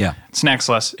skeletons, Yeah. Snack's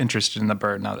less interested in the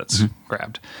bird now that's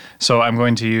grabbed. So I'm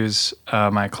going to use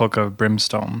my Cloak of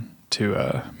Brimstone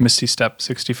to Misty Step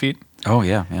 60 feet. Oh,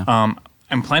 yeah.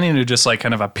 I'm planning to just like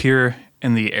kind of appear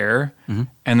in the air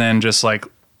and then just like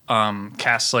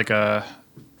cast like a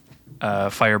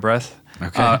fire breath.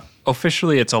 Okay.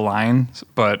 Officially, it's a line,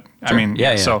 but I mean,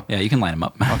 yeah. So yeah, you can line them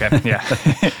up. okay,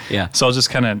 yeah, Yeah. So I'll just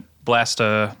kind of blast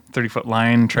a 30-foot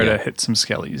line, try Yeah. to hit some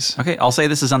skellies. Okay, I'll say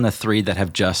this is on the 3 that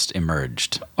have just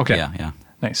emerged. Okay. Yeah.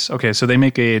 Nice. Okay, so they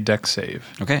make a dex save.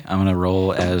 Okay, I'm going to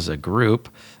roll as a group.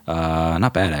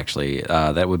 Not bad, actually.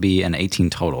 That would be an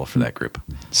 18 total for that group.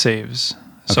 Saves.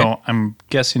 Okay. So I'm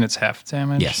guessing it's half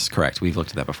damage. Yes, correct. We've looked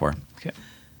at that before. Okay.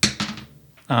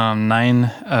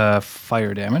 9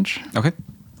 fire damage, Okay.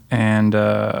 and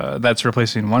that's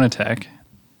replacing 1 attack.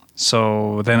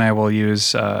 So then I will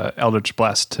use Eldritch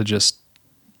Blast to just.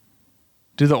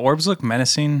 Do the orbs look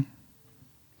menacing?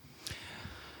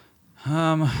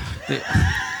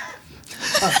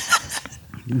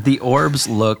 The orbs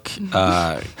look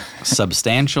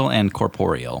substantial and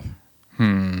corporeal.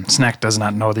 Snack does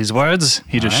not know these words.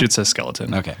 He just right. shoots a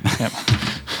skeleton. Okay.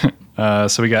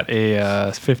 Yep. So we got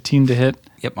a 15 to hit.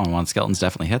 Yep, on one skeleton's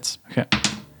definitely hits. Okay.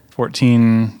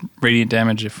 14 radiant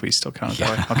damage if we still count it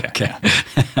that way.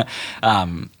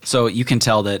 Okay. So you can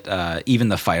tell that even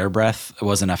the fire breath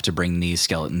was enough to bring these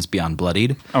skeletons beyond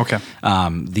bloodied. Okay.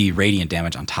 The radiant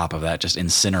damage on top of that just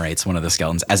incinerates one of the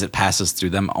skeletons as it passes through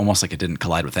them, almost like it didn't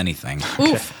collide with anything.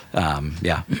 Oof.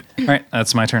 Yeah. All right,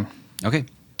 that's my turn. Okay.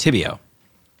 Tibio.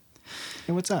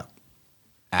 Hey, what's up?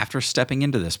 After stepping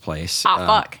into this place,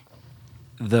 Fuck.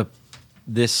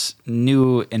 this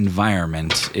new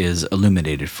environment is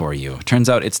illuminated for you. Turns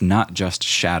out it's not just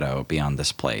shadow beyond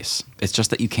this place. It's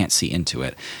just that you can't see into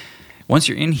it. Once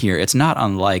you're in here, it's not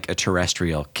unlike a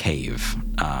terrestrial cave.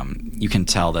 You can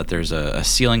tell that there's a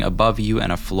ceiling above you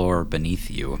and a floor beneath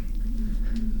you.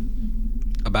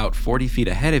 About 40 feet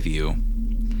ahead of you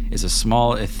is a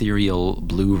small ethereal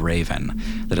blue raven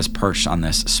that is perched on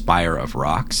this spire of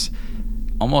rocks,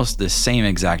 almost the same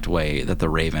exact way that the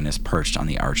raven is perched on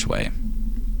the archway.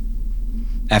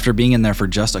 After being in there for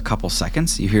just a couple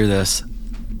seconds, you hear this,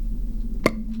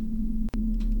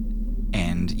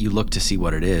 and you look to see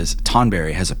what it is.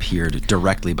 Tonberry has appeared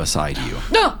directly beside you.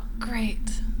 No.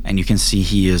 Great. And you can see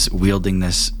he is wielding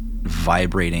this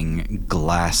vibrating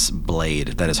glass blade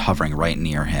that is hovering right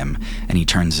near him, and he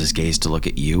turns his gaze to look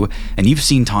at you. And you've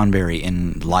seen Tonberry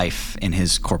in life, in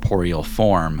his corporeal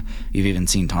form. You've even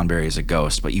seen Tonberry as a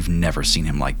ghost, but you've never seen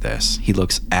him like this. He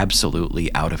looks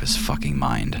absolutely out of his fucking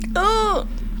mind. Oh.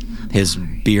 His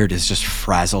beard is just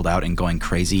frazzled out and going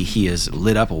crazy. He is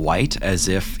lit up white as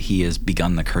if he has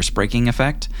begun the curse-breaking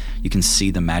effect. You can see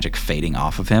the magic fading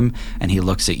off of him, and he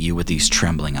looks at you with these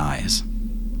trembling eyes.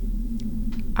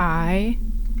 I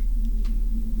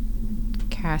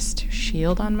cast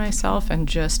shield on myself and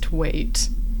just wait.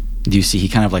 Do you see he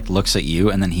kind of like looks at you,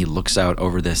 and then he looks out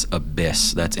over this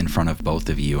abyss that's in front of both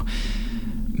of you.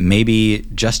 Maybe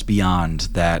just beyond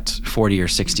that 40 or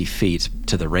 60 feet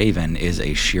to the raven is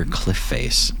a sheer cliff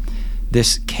face.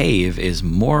 This cave is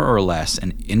more or less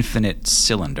an infinite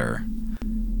cylinder.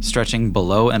 Stretching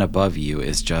below and above you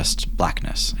is just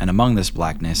blackness, and among this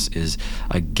blackness is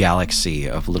a galaxy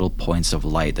of little points of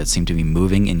light that seem to be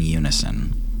moving in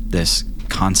unison. This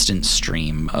constant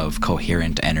stream of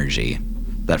coherent energy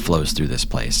that flows through this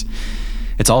place.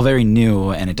 It's all very new,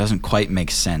 and it doesn't quite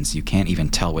make sense. You can't even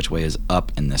tell which way is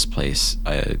up in this place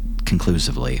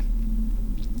conclusively.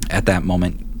 At that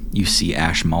moment, you see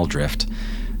Ash Muldrift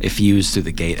effuse through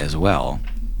the gate as well,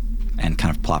 and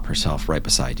kind of plop herself right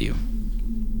beside you.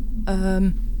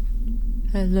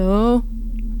 Hello?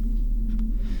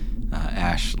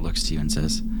 Ash looks to you and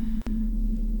says,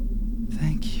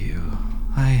 "Thank you.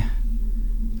 I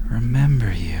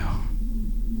remember you."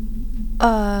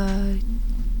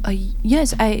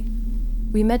 Yes,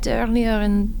 we met earlier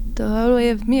in the hallway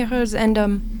of mirrors, and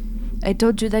I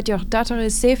told you that your daughter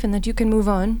is safe and that you can move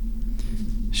on.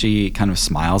 She kind of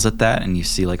smiles at that, and you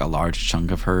see like a large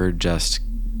chunk of her just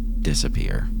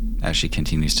disappear as she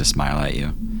continues to smile at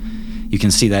you. You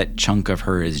can see that chunk of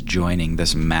her is joining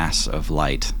this mass of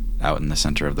light out in the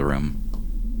center of the room.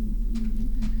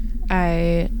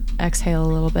 I exhale a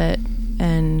little bit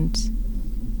and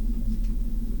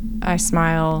I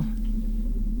smile.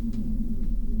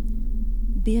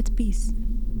 Be at peace.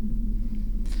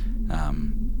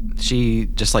 She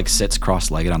just like sits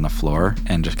cross-legged on the floor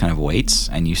and just kind of waits,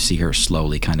 and you see her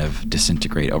slowly kind of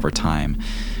disintegrate over time.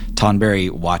 Tonberry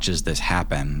watches this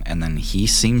happen, and then he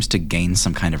seems to gain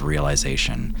some kind of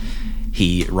realization.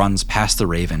 He runs past the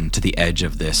raven to the edge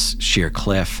of this sheer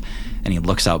cliff, and he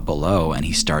looks out below, and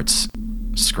he starts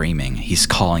screaming. He's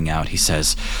calling out. He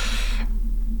says,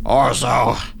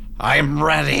 "Orzo, I'm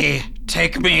ready.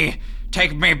 Take me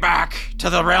back to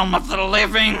the realm of the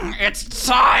living. It's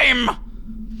time!"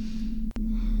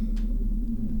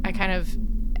 I kind of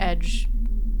edge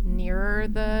nearer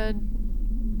the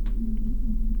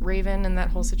raven and that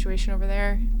whole situation over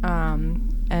there.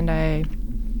 And I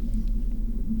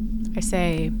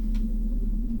say,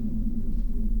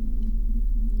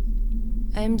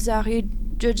 I'm sorry,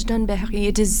 Judge Dunbarry.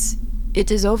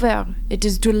 It is over. It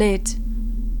is too late.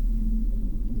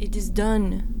 It is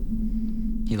done.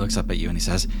 He looks up at you and he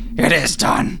says, "It is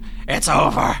done. It's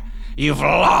over. You've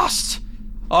lost.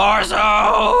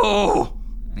 Orzo!"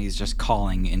 And he's just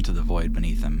calling into the void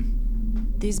beneath him.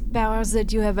 These powers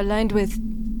that you have aligned with,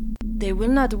 they will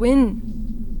not win.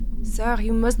 Sir,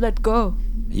 you must let go.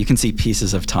 You can see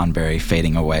pieces of Tonberry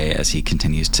fading away as he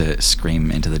continues to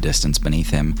scream into the distance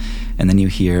beneath him. And then you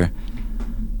hear,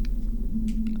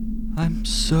 "I'm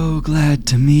so glad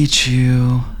to meet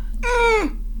you.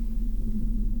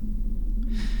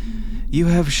 You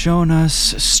have shown us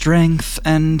strength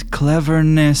and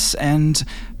cleverness and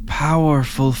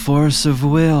powerful force of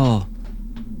will."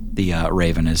 The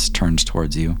raven is turned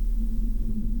towards you.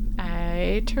 I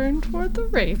I turn toward the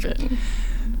raven.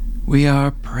 We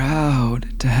are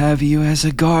proud to have you as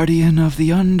a guardian of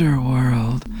the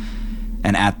underworld.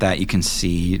 And at that, you can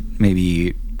see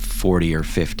maybe 40 or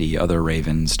 50 other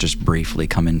ravens just briefly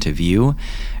come into view,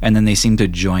 and then they seem to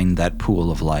join that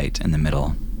pool of light in the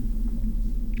middle.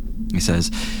 He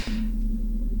says,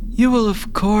 "You will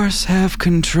of course have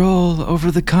control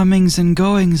over the comings and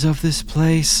goings of this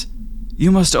place.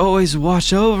 You must always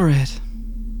watch over it.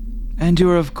 And you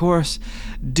are of course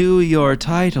due your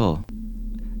title,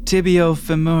 Tibio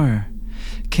Femur,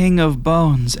 King of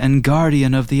Bones and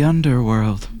Guardian of the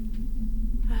Underworld."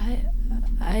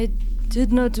 I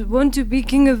did not want to be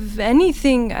king of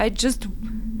anything. I just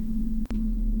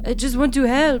want to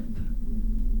help.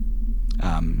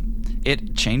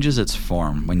 It changes its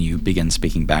form when you begin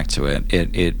speaking back to it.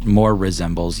 It more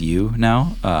resembles you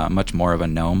now, much more of a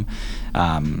gnome.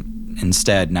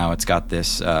 Instead, now it's got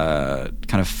this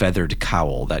kind of feathered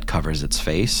cowl that covers its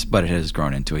face, but it has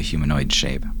grown into a humanoid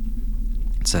shape.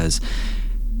 It says,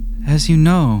 "As you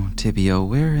know, Tibio,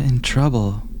 we're in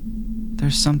trouble.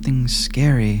 There's something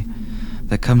scary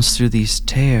that comes through these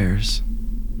tears."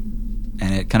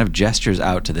 And it kind of gestures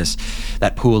out to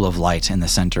that pool of light in the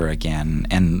center again.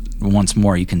 And once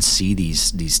more, you can see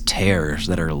these tears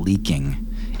that are leaking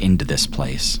into this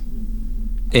place.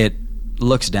 It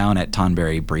looks down at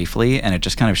Tonberry briefly, and it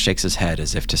just kind of shakes his head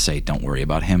as if to say, "Don't worry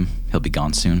about him. He'll be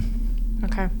gone soon."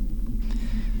 Okay.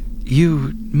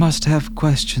 "You must have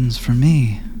questions for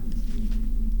me."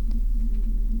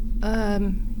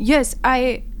 Yes,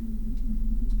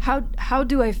 How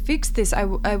do I fix this?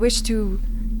 I wish to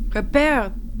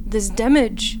repair this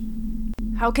damage.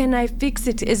 How can I fix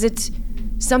it? Is it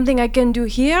something I can do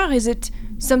here? Is it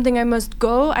something I must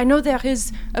go? I know there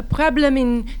is a problem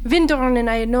in Vindorn, and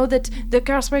I know that the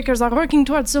Cursebreakers are working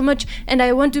towards so much, and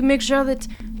I want to make sure that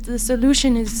the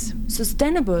solution is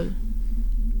sustainable.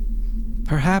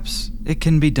 Perhaps it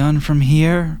can be done from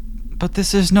here, but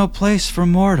this is no place for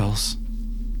mortals.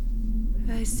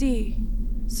 I see.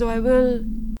 So I will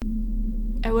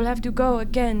have to go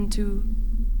again to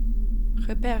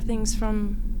repair things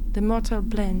from the mortal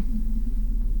plane.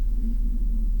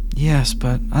 Yes,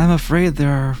 but I'm afraid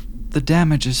the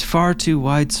damage is far too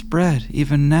widespread,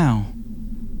 even now.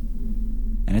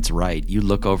 And it's right. You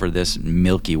look over this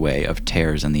Milky Way of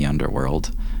tears in the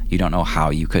underworld. You don't know how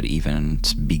you could even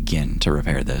begin to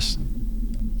repair this.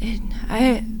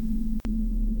 I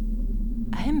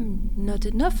am not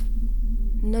enough.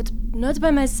 Not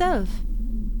by myself.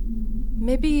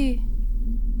 Maybe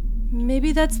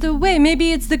that's the way.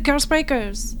 Maybe it's the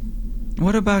Cursebreakers.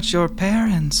 What about your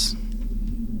parents?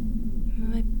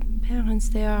 My parents,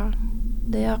 they are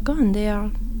gone. They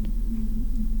are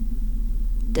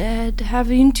dead.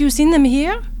 Haven't you seen them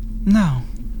here? No,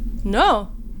 No.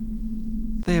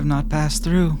 they have not passed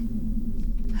through.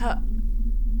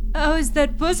 How is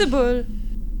that possible?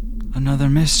 Another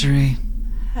mystery.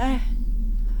 I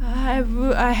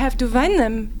have to find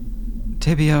them.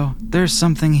 Tibio, there's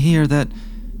something here that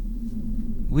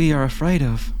we are afraid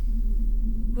of.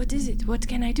 What is it? What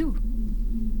can I do?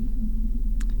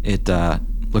 It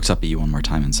looks up at you one more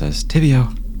time and says,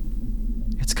 "Tibio,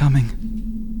 it's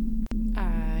coming."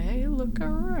 I look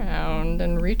around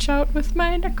and reach out with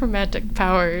my necromantic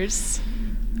powers.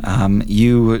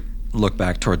 You look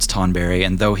back towards Tonberry,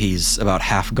 and though he's about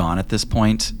half gone at this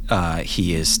point,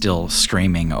 he is still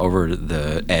screaming over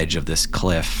the edge of this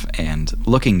cliff, and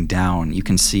looking down, you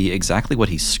can see exactly what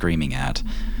he's screaming at.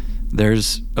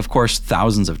 There's, of course,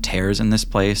 thousands of tears in this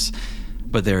place,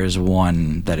 but there is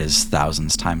one that is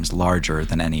thousands times larger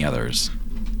than any others.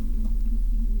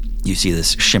 You see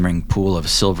this shimmering pool of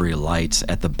silvery light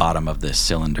at the bottom of this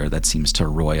cylinder that seems to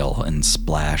roil and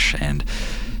splash, and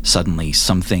suddenly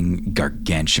something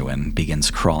gargantuan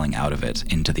begins crawling out of it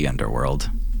into the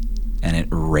underworld, and it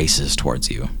races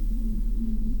towards you.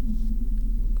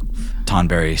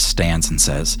 Tonberry stands and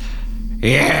says,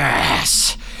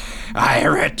 "Yes, I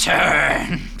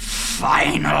return,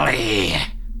 finally."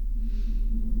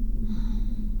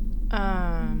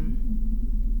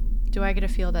 Do I get a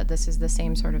feel that this is the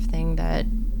same sort of thing that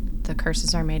the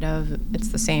curses are made of? It's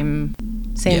the same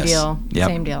Yes. deal? Yep.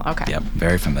 Same deal. Okay. Yep,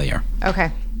 very familiar.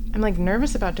 Okay. I'm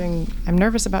nervous about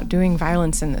doing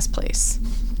violence in this place.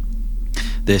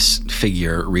 This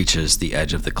figure reaches the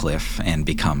edge of the cliff and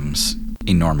becomes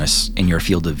enormous in your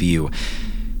field of view.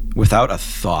 Without a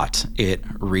thought, it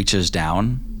reaches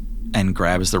down and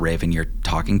grabs the raven you're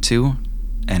talking to,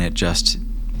 and it just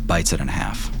bites it in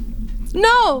half.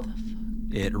 No!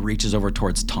 It reaches over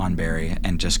towards Tonberry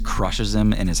and just crushes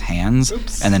him in his hands,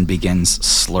 and then begins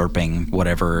slurping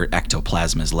whatever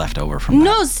ectoplasm is left over from that.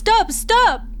 No, stop!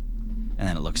 And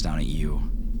then it looks down at you.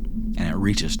 and it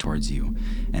reaches towards you,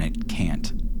 and it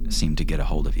can't seem to get a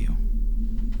hold of you.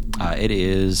 It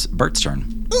is Bert's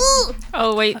turn.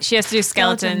 Oh, wait. She has to do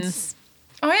skeletons.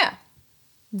 Oh, yeah.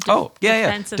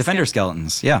 Defensive Defender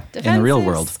skeletons. Yeah, in the real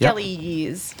world. Yep.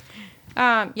 Skellies.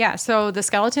 So the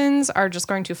skeletons are just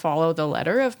going to follow the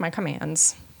letter of my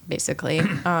commands, basically.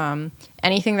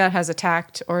 Anything that has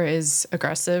attacked or is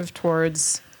aggressive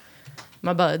towards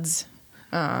my buds,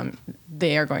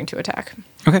 they are going to attack.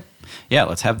 Okay. Yeah,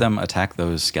 let's have them attack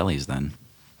those skellies then.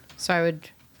 So I would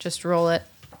just roll it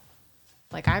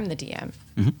like I'm the DM.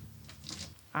 Mm-hmm.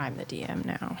 I'm the DM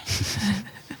now.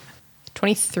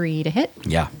 23 to hit.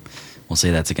 Yeah. We'll say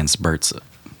that's against Bert's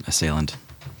assailant.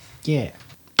 Yeah.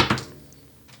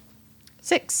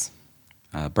 6.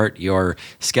 Bert, your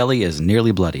skelly is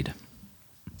nearly bloodied.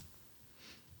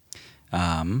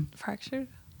 Fractured?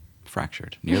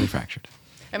 Fractured. Nearly fractured.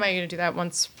 Am I going to do that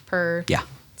once per Yeah.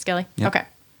 skelly? Yep. Okay.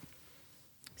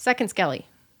 Second skelly.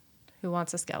 Who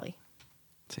wants a skelly?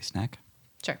 Say snack.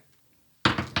 Sure.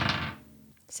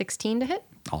 16 to hit.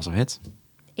 Also hits.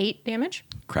 8 damage.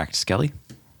 Cracked skelly.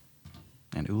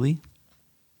 And Uli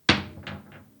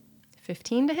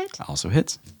 15 to hit. also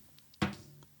hits.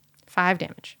 5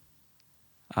 damage.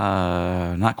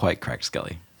 Not quite cracked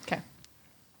skelly. Okay.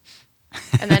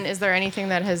 And then is there anything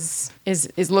that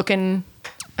is looking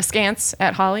askance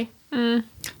at Holly?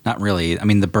 Not really. I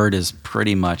mean, the bird is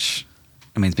pretty much.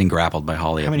 I mean, it's being grappled by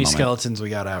Holly. How at the many moment. skeletons we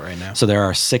got out right now? So there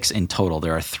are 6 in total.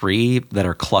 There are 3 that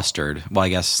are clustered. Well, I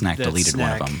guess Snack That's deleted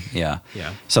one Snack. of them. Yeah.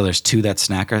 Yeah. So there's 2 that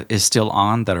Snack is still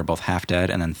on that are both half dead,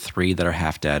 and then 3 that are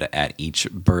half dead at each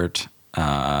Bert,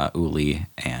 Uli,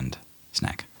 and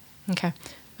Snack. Okay.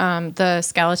 The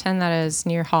skeleton that is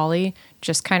near Holly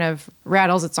just kind of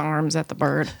rattles its arms at the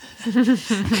bird.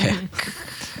 Okay.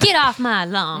 Get off my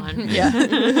lawn.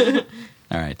 Yeah.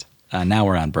 All right. Now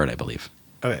we're on Bert, I believe.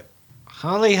 Okay.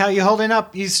 Holly, how you holding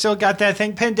up? You still got that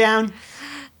thing pinned down?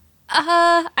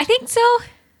 I think so.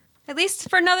 At least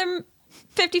for another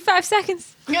 55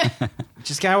 seconds.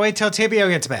 Just gotta wait till Tibio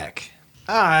gets back.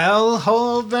 I'll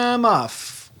hold them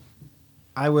off.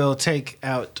 I will take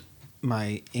out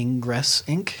my ingress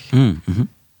ink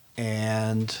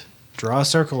and draw a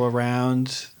circle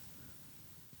around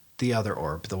the other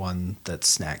orb, the one that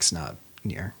Snack's not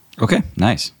near. Okay.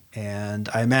 Nice. And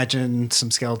I imagine some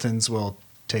skeletons will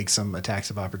take some attacks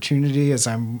of opportunity as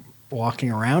I'm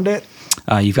walking around it.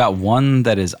 You've got one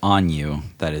that is on you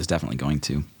that is definitely going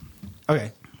to.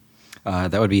 Okay.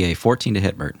 That would be a 14 to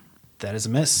hit, Bert. That is a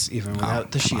miss, even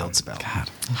without the shield spell. God.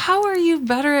 How are you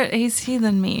better at AC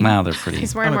than me? Wow, they're pretty.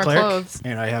 He's wearing I'm a more cleric, clothes.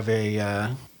 and I have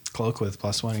a cloak with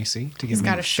 +1 AC to give He's me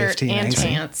got a shirt 15 and AC.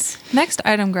 pants. Next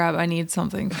item grab, I need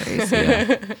something for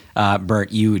AC.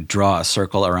 Bert, you draw a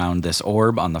circle around this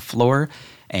orb on the floor,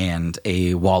 and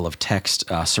a wall of text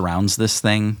surrounds this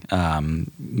thing.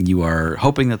 You are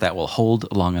hoping that will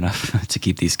hold long enough to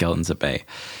keep these skeletons at bay.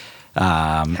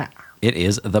 It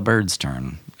is the bird's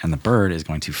turn, and the bird is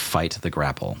going to fight the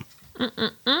grapple.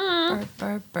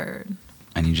 Bird.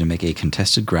 I need you to make a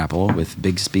contested grapple with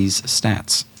Bigsby's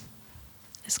stats.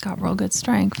 It's got real good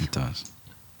strength. It does.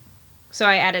 So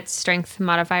I added strength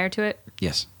modifier to it.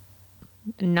 Yes.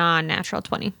 Non-natural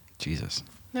 20. Jesus.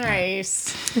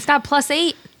 Nice. It's got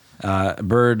 +8.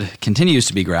 Bird continues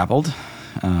to be grappled.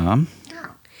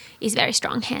 He's very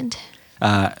strong hand.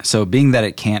 So being that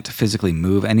it can't physically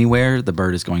move anywhere, the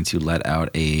bird is going to let out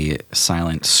a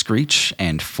silent screech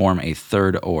and form a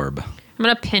third orb. I'm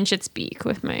going to pinch its beak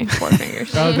with my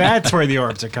forefingers. Oh, that's where the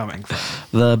orbs are coming from.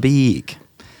 The beak.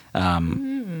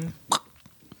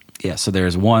 Yeah, so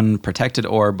there's one protected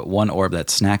orb, one orb that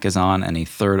Snack is on, and a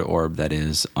third orb that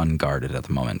is unguarded at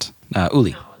the moment.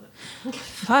 Uli,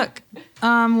 Fuck.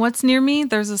 What's near me?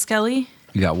 There's a skelly.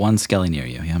 you got one skelly near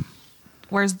you, yeah.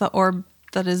 Where's the orb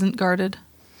that isn't guarded?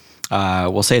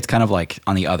 We'll say it's kind of like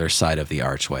on the other side of the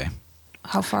archway.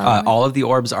 How far away? All of the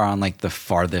orbs are on like the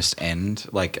farthest end,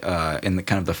 like in the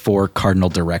kind of the 4 cardinal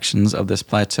directions of this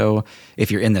plateau.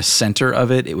 If you're in the center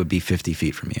of it, it would be 50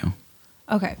 feet from you.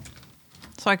 Okay.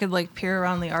 So I could like peer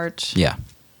around the arch. Yeah.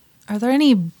 Are there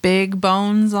any big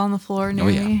bones on the floor near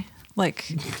yeah. me?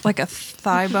 Like a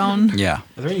thigh bone? Yeah.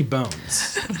 Are there any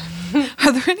bones?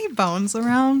 Are there any bones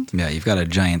around? Yeah, you've got a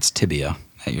giant's tibia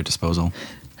at your disposal.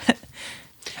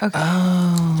 Okay.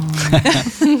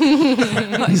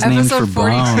 He's named for Episode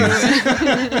 42.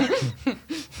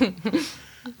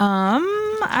 bones.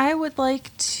 I would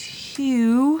like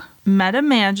to meta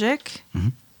magic,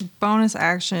 bonus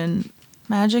action,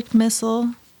 magic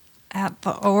missile at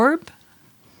the orb.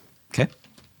 Okay.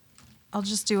 I'll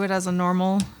just do it as a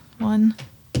normal one.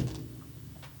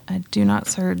 I do not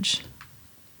surge.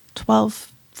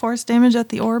 12 force damage at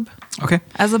the orb Okay.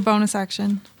 as a bonus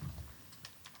action.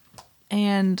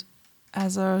 And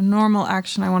as a normal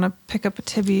action, I want to pick up a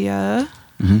tibia.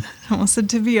 I almost said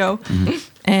tibio.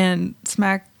 And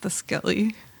smack the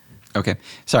skelly. Okay.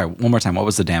 Sorry, one more time. What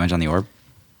was the damage on the orb?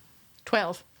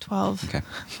 12. 12. Okay.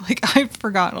 Like, I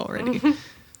forgot already.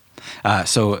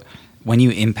 So when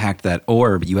you impact that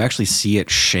orb, you actually see it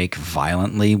shake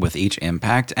violently with each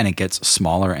impact, and it gets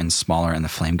smaller and smaller, and the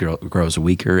flame grows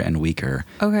weaker and weaker,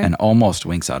 Okay. and almost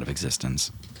winks out of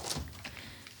existence.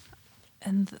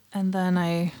 And then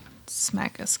I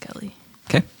smack a skelly,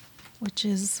 Okay. which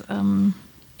is an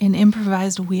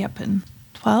improvised weapon.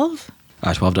 12?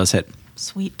 12 does hit.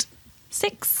 Sweet.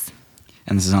 6.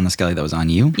 And this is on the skelly that was on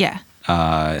you? Yeah.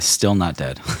 Still not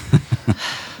dead.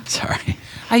 Sorry.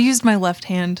 I used my left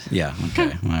hand. Yeah,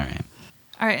 okay. All right.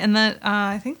 All right, and then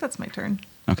I think that's my turn.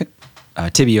 Okay.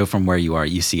 Tibio, from where you are,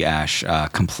 you see Ash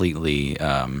completely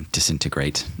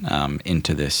disintegrate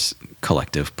into this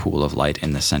collective pool of light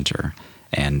in the center.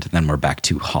 And then we're back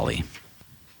to Holly.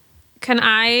 Can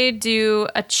I do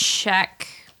a check,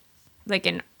 like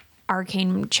an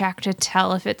arcane check, to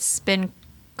tell if it's been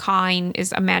Kine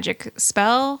is a magic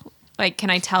spell? Like, can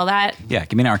I tell that? Yeah,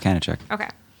 give me an Arcana check. Okay.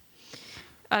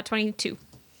 22.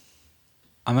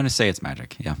 I'm going to say it's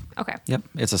magic. Yeah. Okay. Yep.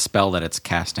 It's a spell that it's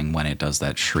casting when it does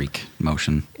that shriek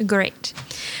motion. Great.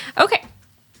 Okay.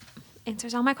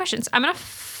 Answers all my questions. I'm going to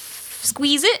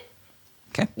squeeze it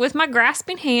Okay. with my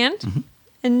grasping hand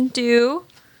and do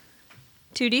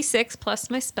 2d6 plus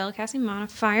my spellcasting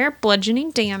modifier,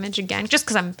 bludgeoning damage again, just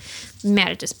because I'm mad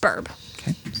at this burb.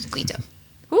 Okay. Squeeze it.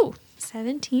 Ooh,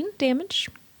 17 damage.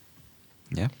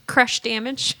 Yeah. Crush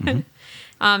damage.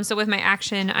 So with my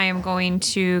action, I am going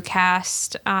to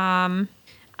cast, I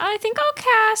think I'll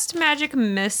cast Magic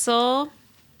Missile.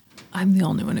 I'm the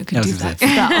only one who I can was do gonna that say,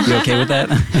 spell. you okay with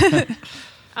that?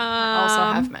 I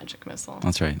also have magic missile.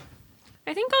 That's right.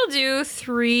 I think I'll do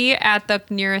 3 at the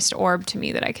nearest orb to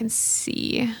me that I can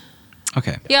see.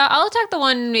 Okay. Yeah, I'll attack the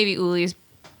one maybe Uli's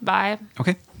by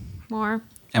Okay. more.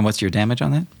 And what's your damage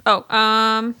on that?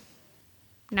 Oh,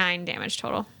 9 damage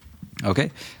total.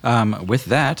 Okay. With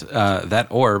that, that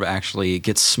orb actually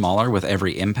gets smaller with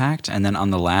every impact, and then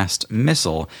on the last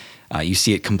missile, you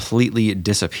see it completely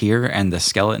disappear, and the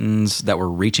skeletons that were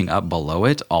reaching up below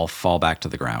it all fall back to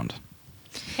the ground.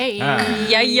 Hey.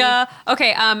 Yeah.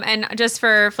 Okay, and just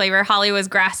for flavor, Holly was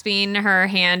grasping her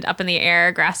hand up in the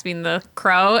air, grasping the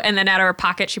crow, and then out of her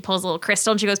pocket, she pulls a little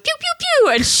crystal, and she goes, pew, pew, pew,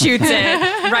 and shoots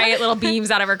it, right? Little beams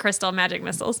out of her crystal magic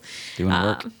missiles. Doing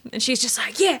work. And she's just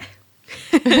like, yeah.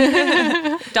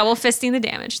 Double fisting the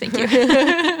damage. Thank you.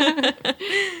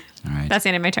 All right. That's the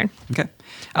end of my turn. Okay.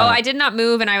 I did not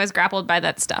move, and I was grappled by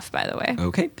that stuff, by the way.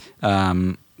 Okay.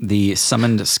 The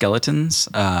summoned skeletons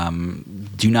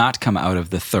do not come out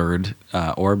of the third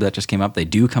orb that just came up. They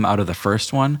do come out of the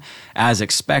first one. As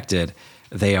expected,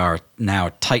 they are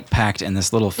now tight packed in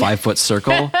this little 5-foot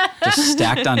circle, just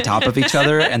stacked on top of each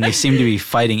other, and they seem to be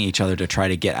fighting each other to try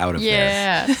to get out of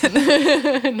there.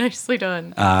 Yeah. Nicely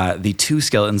done. The 2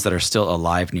 skeletons that are still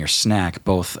alive near Snack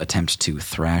both attempt to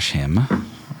thrash him.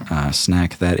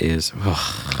 Snack, that is...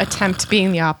 Attempt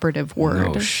being the operative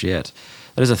word. Oh, shit.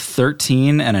 That is a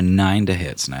 13 and a 9 to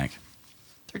hit, Snack.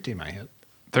 13 might hit.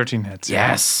 13 hits.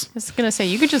 Yes. I was going to say,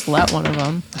 you could just let one of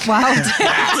them. Wow.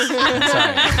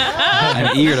 Sorry.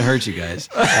 I'm eager to hurt you guys.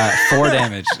 4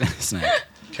 damage, Snack.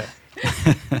 Okay.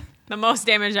 The most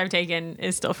damage I've taken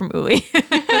is still from Uli.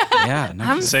 Yeah. No,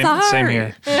 I'm shit. sorry. Same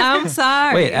here. I'm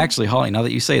sorry. Wait, actually, Holly, now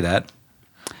that you say that,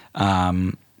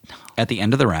 at the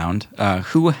end of the round,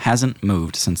 who hasn't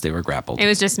moved since they were grappled? It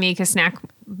was just me because Snack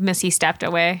Missy stepped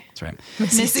away. That's right.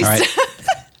 Missy All right.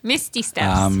 Misty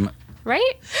steps.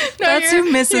 Right? That's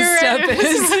who Mrs. Step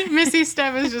is. Missy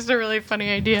Step is just a really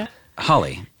funny idea.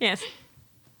 Holly, Yes.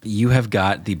 you have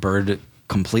got the bird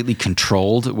completely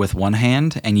controlled with one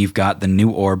hand, and you've got the new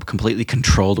orb completely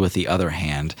controlled with the other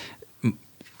hand.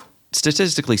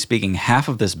 Statistically speaking, half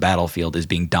of this battlefield is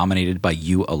being dominated by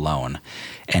you alone.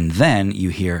 And then you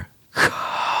hear...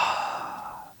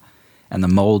 and the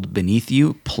mold beneath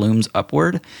you plumes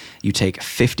upward. You take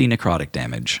 50 necrotic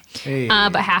damage. Hey.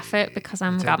 But half it because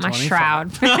I'm got my 25.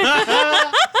 shroud.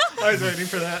 I was waiting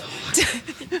for that.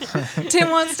 Tim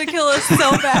wants to kill us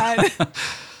so bad.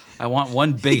 I want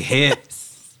one big hit.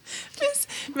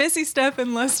 Missy Step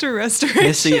and Lester Restoration.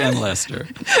 Missy and Lester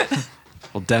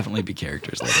will definitely be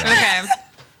characters later on. Okay.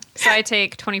 So I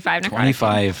take 25 necrotic.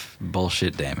 25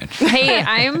 bullshit damage. Hey,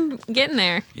 I'm getting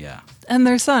there. Yeah. And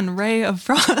their son, Ray of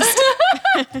Frost.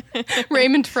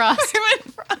 Raymond Frost.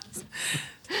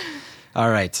 All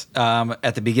right.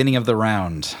 At the beginning of the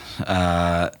round,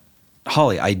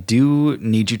 Holly, I do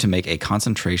need you to make a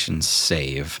concentration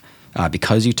save.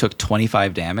 Because you took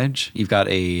 25 damage, you've got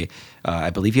I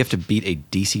believe you have to beat a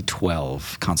DC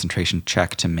 12 concentration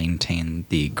check to maintain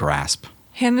the grasp.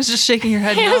 Hannah's just shaking her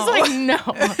head. I No. was like, no,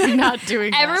 I'm not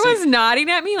doing that. Everyone's nodding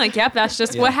at me like, yep, that's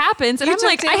just what happens. And You I'm took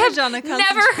like, I damage have on a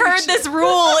never heard this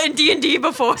rule in D&D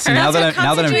before. So now that I'm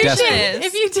concentration desperate, is.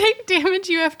 If you take damage,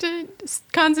 you have to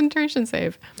concentration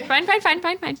save. Fine.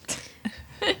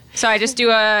 So I just do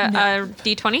a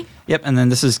D20. yep, and then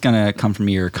this is gonna come from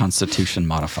your Constitution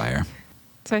modifier.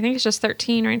 So I think it's just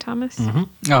 13, right, Thomas?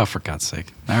 Oh, for God's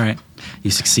sake! All right,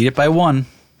 you succeed it by 1.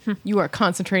 You are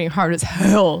concentrating hard as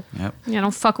hell. Yep. Yeah,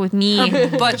 don't fuck with me.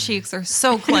 Her butt cheeks are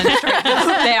so clenched right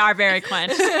now. They are very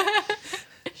clenched.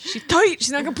 She's tight.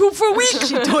 She's not gonna poop for a week. She's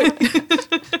tight.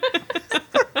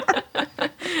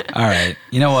 All right.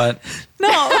 You know what?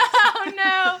 No, Oh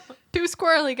no. Too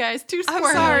squirrely, guys. Too squirrely.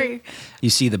 I'm sorry. You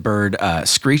see the bird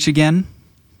screech again.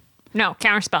 No,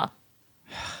 counterspell.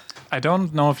 I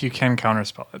don't know if you can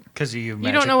counterspell it. Because you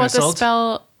You don't know what the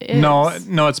spell is.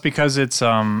 No, it's because it's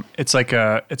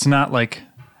not like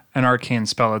an arcane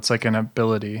spell. It's like an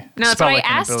ability. No, that's Spell what I like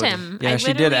an asked ability. him. Yeah, I she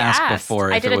did literally ask asked.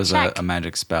 before I if did it was check. a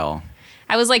magic spell.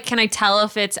 I was like, can I tell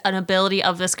if it's an ability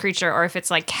of this creature or if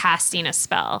it's like casting a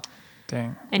spell?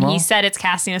 Dang. And Well, he said it's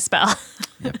casting a spell.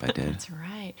 Yep, I did. That's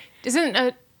right.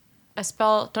 Isn't a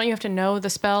spell, don't you have to know the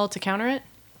spell to counter it?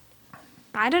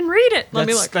 I didn't read it. Let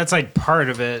me That's, look. that's like part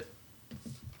of it.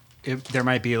 There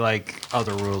might be like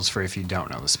other rules for if you don't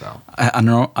know the spell.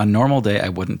 A normal day, I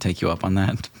wouldn't take you up on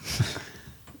that.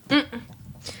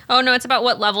 Oh, no, it's about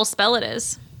what level spell it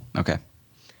is. Okay.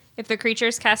 If the creature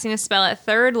is casting a spell at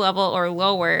 3rd level or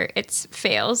lower, it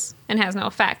fails and has no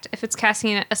effect. If it's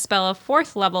casting a spell of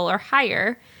 4th level or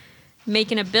higher,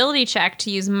 make an ability check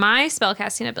to use my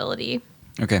spellcasting ability.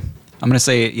 Okay. I'm going to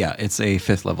say, yeah, it's a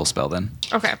 5th level spell then.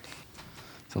 Okay.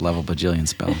 It's a level bajillion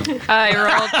spell. I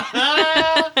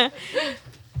rolled.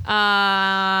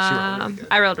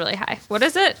 I rolled really high. What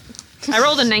is it? I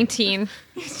rolled a 19.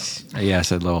 Yeah, I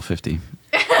said level 50.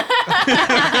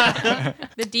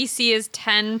 The DC is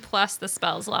 10 plus the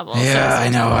spell's level. Yeah, so I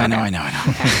it's know.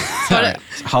 All right.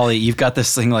 Holly, you've got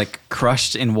this thing like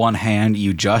crushed in one hand.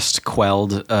 You just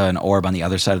quelled an orb on the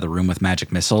other side of the room with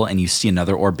magic missile, and you see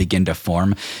another orb begin to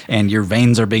form, and your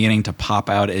veins are beginning to pop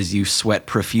out as you sweat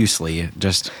profusely,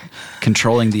 just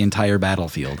controlling the entire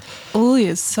battlefield. Uli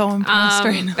is so impressed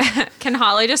right now. Can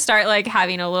Holly just start like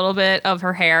having a little bit of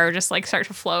her hair just like start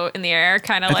to float in the air?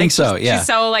 Kind of I like think so, yeah. She's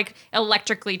so like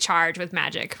electrically charged with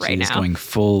magic right She's now. going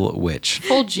full witch.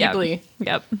 Full Ghibli.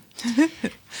 Yep.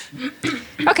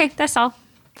 Okay, that's all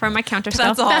for my counter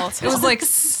spell. That's all. It was like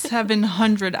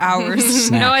 700 hours.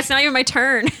 Snack. No, it's not even my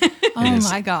turn. Oh is.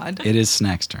 my god. It is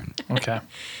Snack's turn. Okay.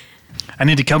 I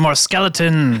need to kill more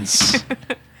skeletons.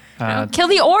 Kill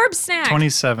the orb, Snack.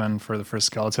 27 for the first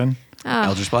skeleton.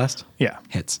 Eldritch Blast? Yeah.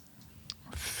 Hits.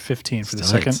 15 for the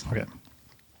Still second. hits. Okay.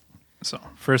 So,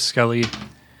 first skelly,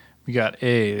 we got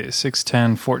a 6,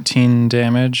 10, 14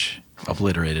 damage.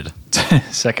 Obliterated.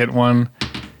 Second one,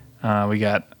 we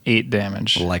got 8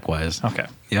 damage. Likewise. Okay.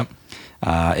 Yep.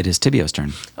 It is Tibio's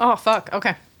turn. Oh, fuck.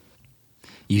 Okay.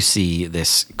 You see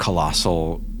this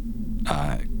colossal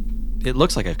it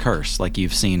looks like a curse like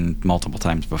you've seen multiple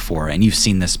times before, and you've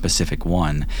seen this specific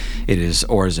one. It is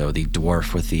Orzo, the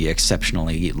dwarf with the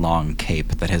exceptionally long cape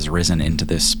that has risen into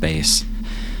this space.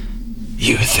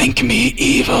 You think me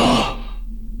evil?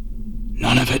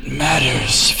 None of it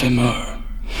matters, Fimur.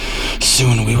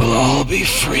 Soon we will all be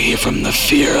free from the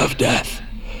fear of death.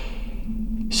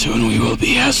 Soon we will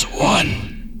be as one.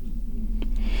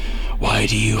 Why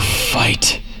do you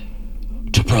fight?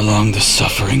 To prolong the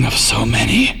suffering of so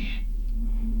many?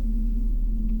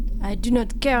 I do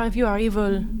not care if you are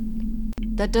evil.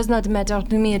 That does not matter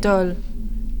to me at all.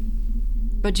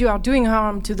 But you are doing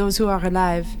harm to those who are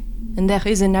alive, and there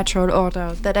is a natural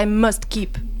order that I must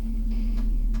keep.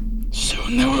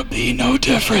 Soon there will be no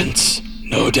difference,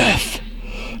 no death,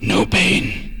 no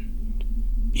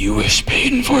pain. You wish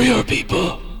pain for your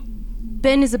people.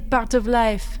 Pain is a part of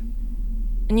life,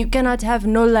 and you cannot have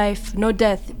no life, no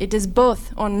death. It is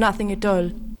both or nothing at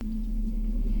all.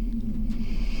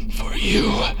 For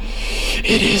you,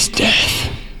 it is death.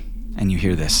 And you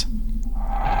hear this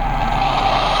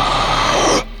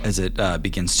as it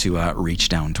begins to reach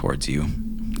down towards you.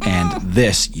 And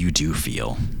this you do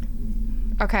feel.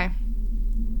 Okay.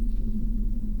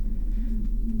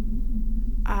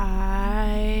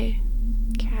 I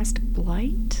cast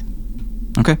Blight.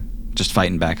 Okay. Just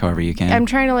fighting back however you can. I'm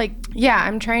trying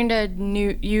to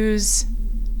use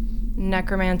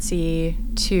necromancy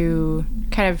to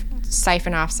kind of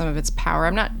siphon off some of its power.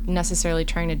 I'm not necessarily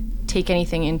trying to take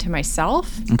anything into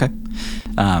myself. Okay.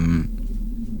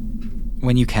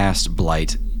 When you cast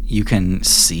Blight, you can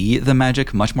see the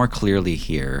magic much more clearly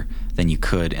here than you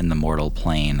could in the mortal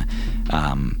plane.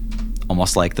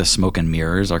 Almost like the smoke and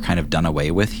mirrors are kind of done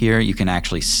away with here. You can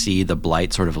actually see the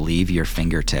Blight sort of leave your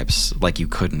fingertips like you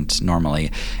couldn't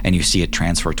normally, and you see it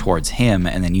transfer towards him,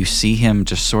 and then you see him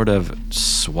just sort of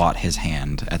swat his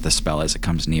hand at the spell as it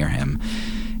comes near him,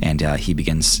 and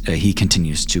he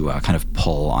continues to kind of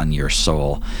pull on your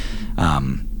soul.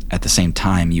 At the same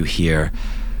time, you hear,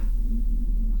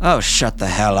 "Oh, shut the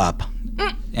hell up."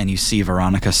 And you see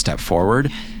Veronica step forward,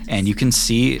 and you can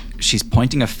see she's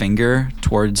pointing a finger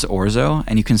towards Orzo,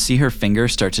 and you can see her finger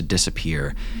start to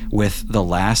disappear. With the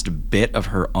last bit of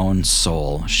her own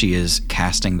soul, she is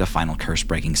casting the final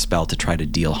curse-breaking spell to try to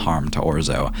deal harm to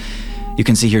Orzo. You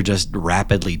can see her just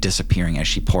rapidly disappearing as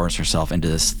she pours herself into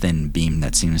this thin beam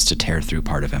that seems to tear through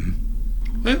part of him.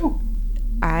 Ooh.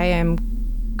 I am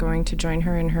going to join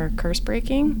her in her curse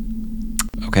breaking.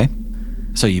 Okay.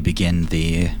 So you begin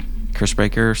the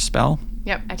Cursebreaker spell.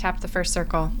 Yep, I tapped the first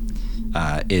circle.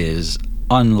 Is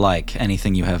unlike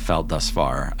anything you have felt thus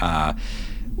far.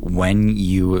 When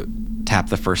you tap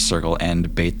the first circle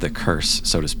and bait the curse,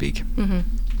 so to speak,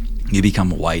 you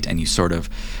become white and you sort of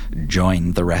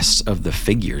join the rest of the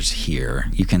figures here.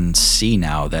 You can see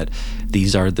now that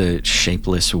these are the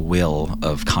shapeless will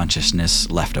of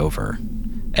consciousness left over.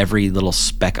 Every little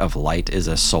speck of light is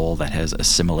a soul that has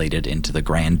assimilated into the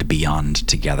grand beyond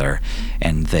together,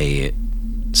 and they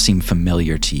seem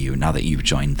familiar to you now that you've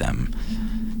joined them.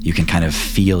 You can kind of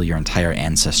feel your entire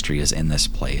ancestry is in this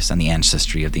place, and the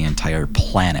ancestry of the entire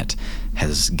planet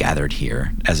has gathered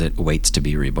here as it waits to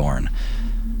be reborn.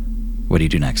 What do you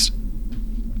do next?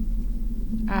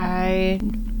 I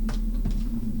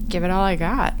give it all I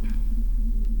got.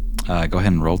 Go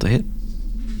ahead and roll to hit.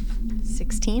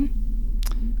 16.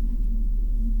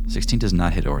 16 does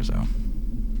not hit Orzo.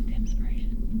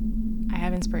 I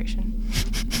have inspiration.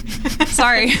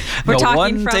 Sorry, we're The talking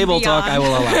one from table talk I beyond.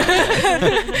 will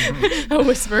allow. A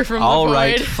whisper from All the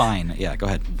right, void. fine. Yeah, go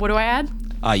ahead. What do I add?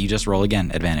 You just roll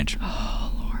again. Advantage.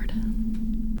 Oh, Lord.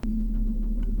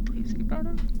 Please be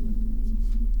better.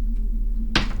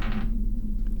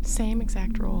 Same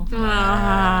exact roll.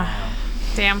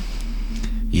 Damn.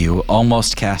 You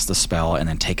almost cast the spell and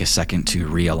then take a second to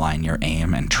realign your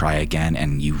aim and try again,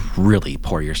 and you really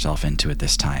pour yourself into it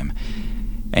this time.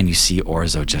 And you see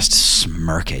Orzo just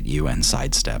smirk at you and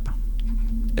sidestep.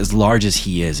 As large as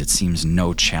he is, it seems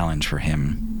no challenge for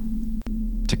him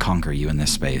to conquer you in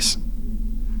this space.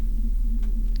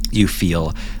 You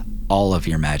feel all of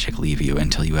your magic leave you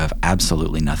until you have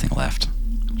absolutely nothing left.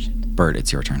 Bert,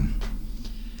 it's your turn.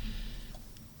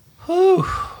 Whew.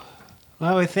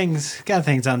 Well, we got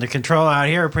things under control out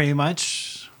here pretty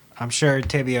much. I'm sure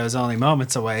Tibio's only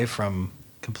moments away from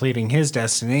completing his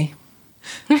destiny.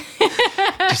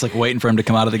 Just like waiting for him to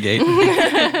come out of the gate.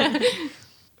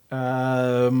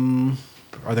 Are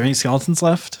there any skeletons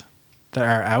left that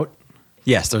are out?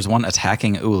 Yes, there's one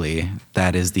attacking Uli.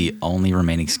 That is the only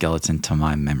remaining skeleton to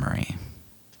my memory.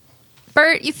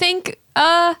 Bert, you think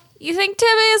Tibby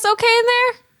is okay in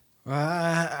there?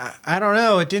 I don't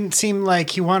know. It didn't seem like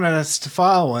he wanted us to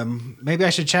follow him. Maybe I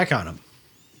should check on him.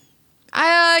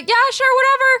 Yeah, sure,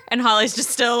 whatever. And Holly's just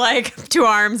still like 2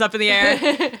 arms up in the air.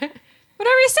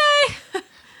 Whatever you say.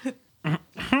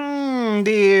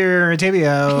 Dear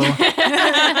Tibio.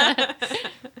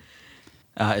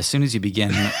 As soon as you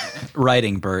begin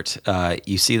writing, Bert,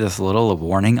 you see this little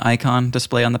warning icon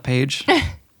display on the page,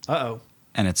 Uh-oh.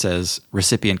 and it says,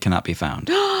 "Recipient cannot be found."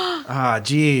 Ah,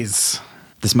 jeez.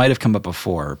 This might have come up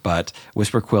before, but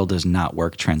Whisper Quill does not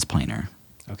work transplanar.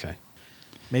 Okay.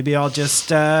 Maybe I'll just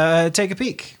take a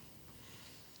peek.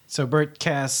 So Bert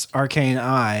casts Arcane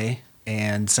Eye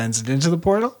and sends it into the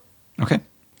portal. Okay.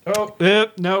 Oh,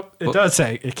 nope. It does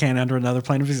say it can't enter another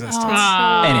plane of existence.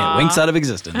 And it winks out of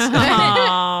existence.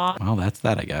 Well, that's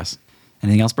that, I guess.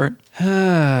 Anything else, Bert?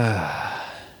 I'll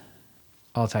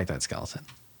attack that skeleton.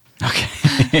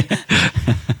 Okay.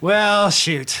 Well,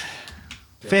 shoot.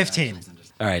 15.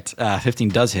 All right. 15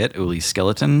 does hit Uli's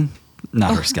skeleton.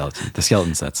 Not her skeleton. The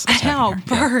skeleton that's attacking Ow, her.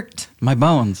 Yeah. Bert. My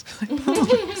bones.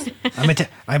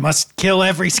 I must kill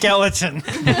every skeleton.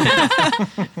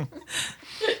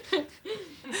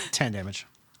 10 damage.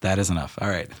 That is enough. All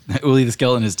right. Uli the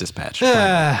skeleton is dispatched.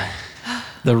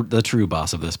 The true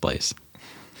boss of this place.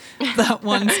 That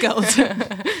one skeleton.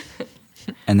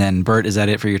 And then, Bert, is that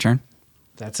it for your turn?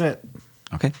 That's it.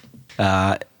 Okay.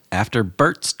 After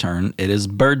Bert's turn, it is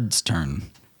Bird's turn.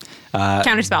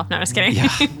 Counterspell. No, just kidding. Yeah.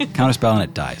 Counterspell and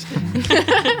it dies.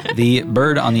 The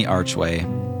bird on the archway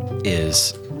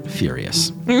is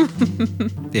furious.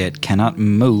 It cannot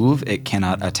move. It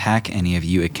cannot attack any of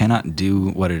you. It cannot do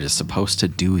what it is supposed to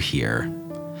do here.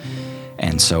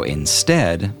 And so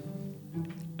instead,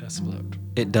 Explode.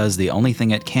 it does the only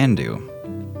thing it can do.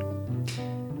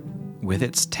 With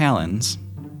its talons,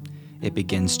 it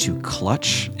begins to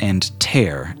clutch and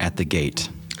tear at the gate.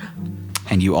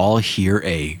 And you all hear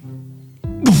a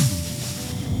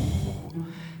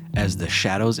as the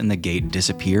shadows in the gate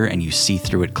disappear and you see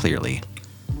through it clearly.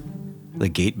 The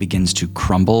gate begins to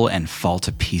crumble and fall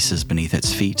to pieces beneath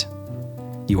its feet.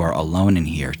 You are alone in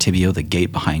here. Tibio, the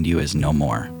gate behind you is no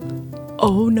more.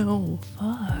 Oh no.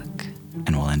 Fuck.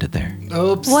 And we'll end it there.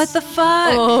 Oops. What the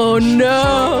fuck? Oh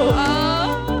no.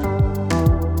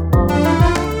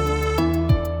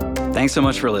 Thanks so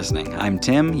much for listening. I'm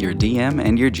Tim, your DM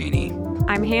and your genie.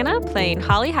 I'm Hannah, playing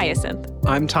Holly Hyacinth.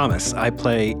 I'm Thomas. I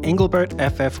play Engelbert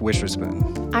FF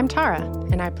Wisherspoon. I'm Tara,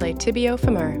 and I play Tibio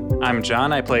Famur. I'm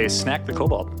John. I play Snack the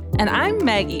Kobold. And I'm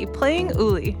Maggie, playing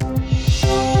Uli.